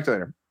 Talk to you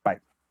later.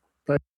 Bye.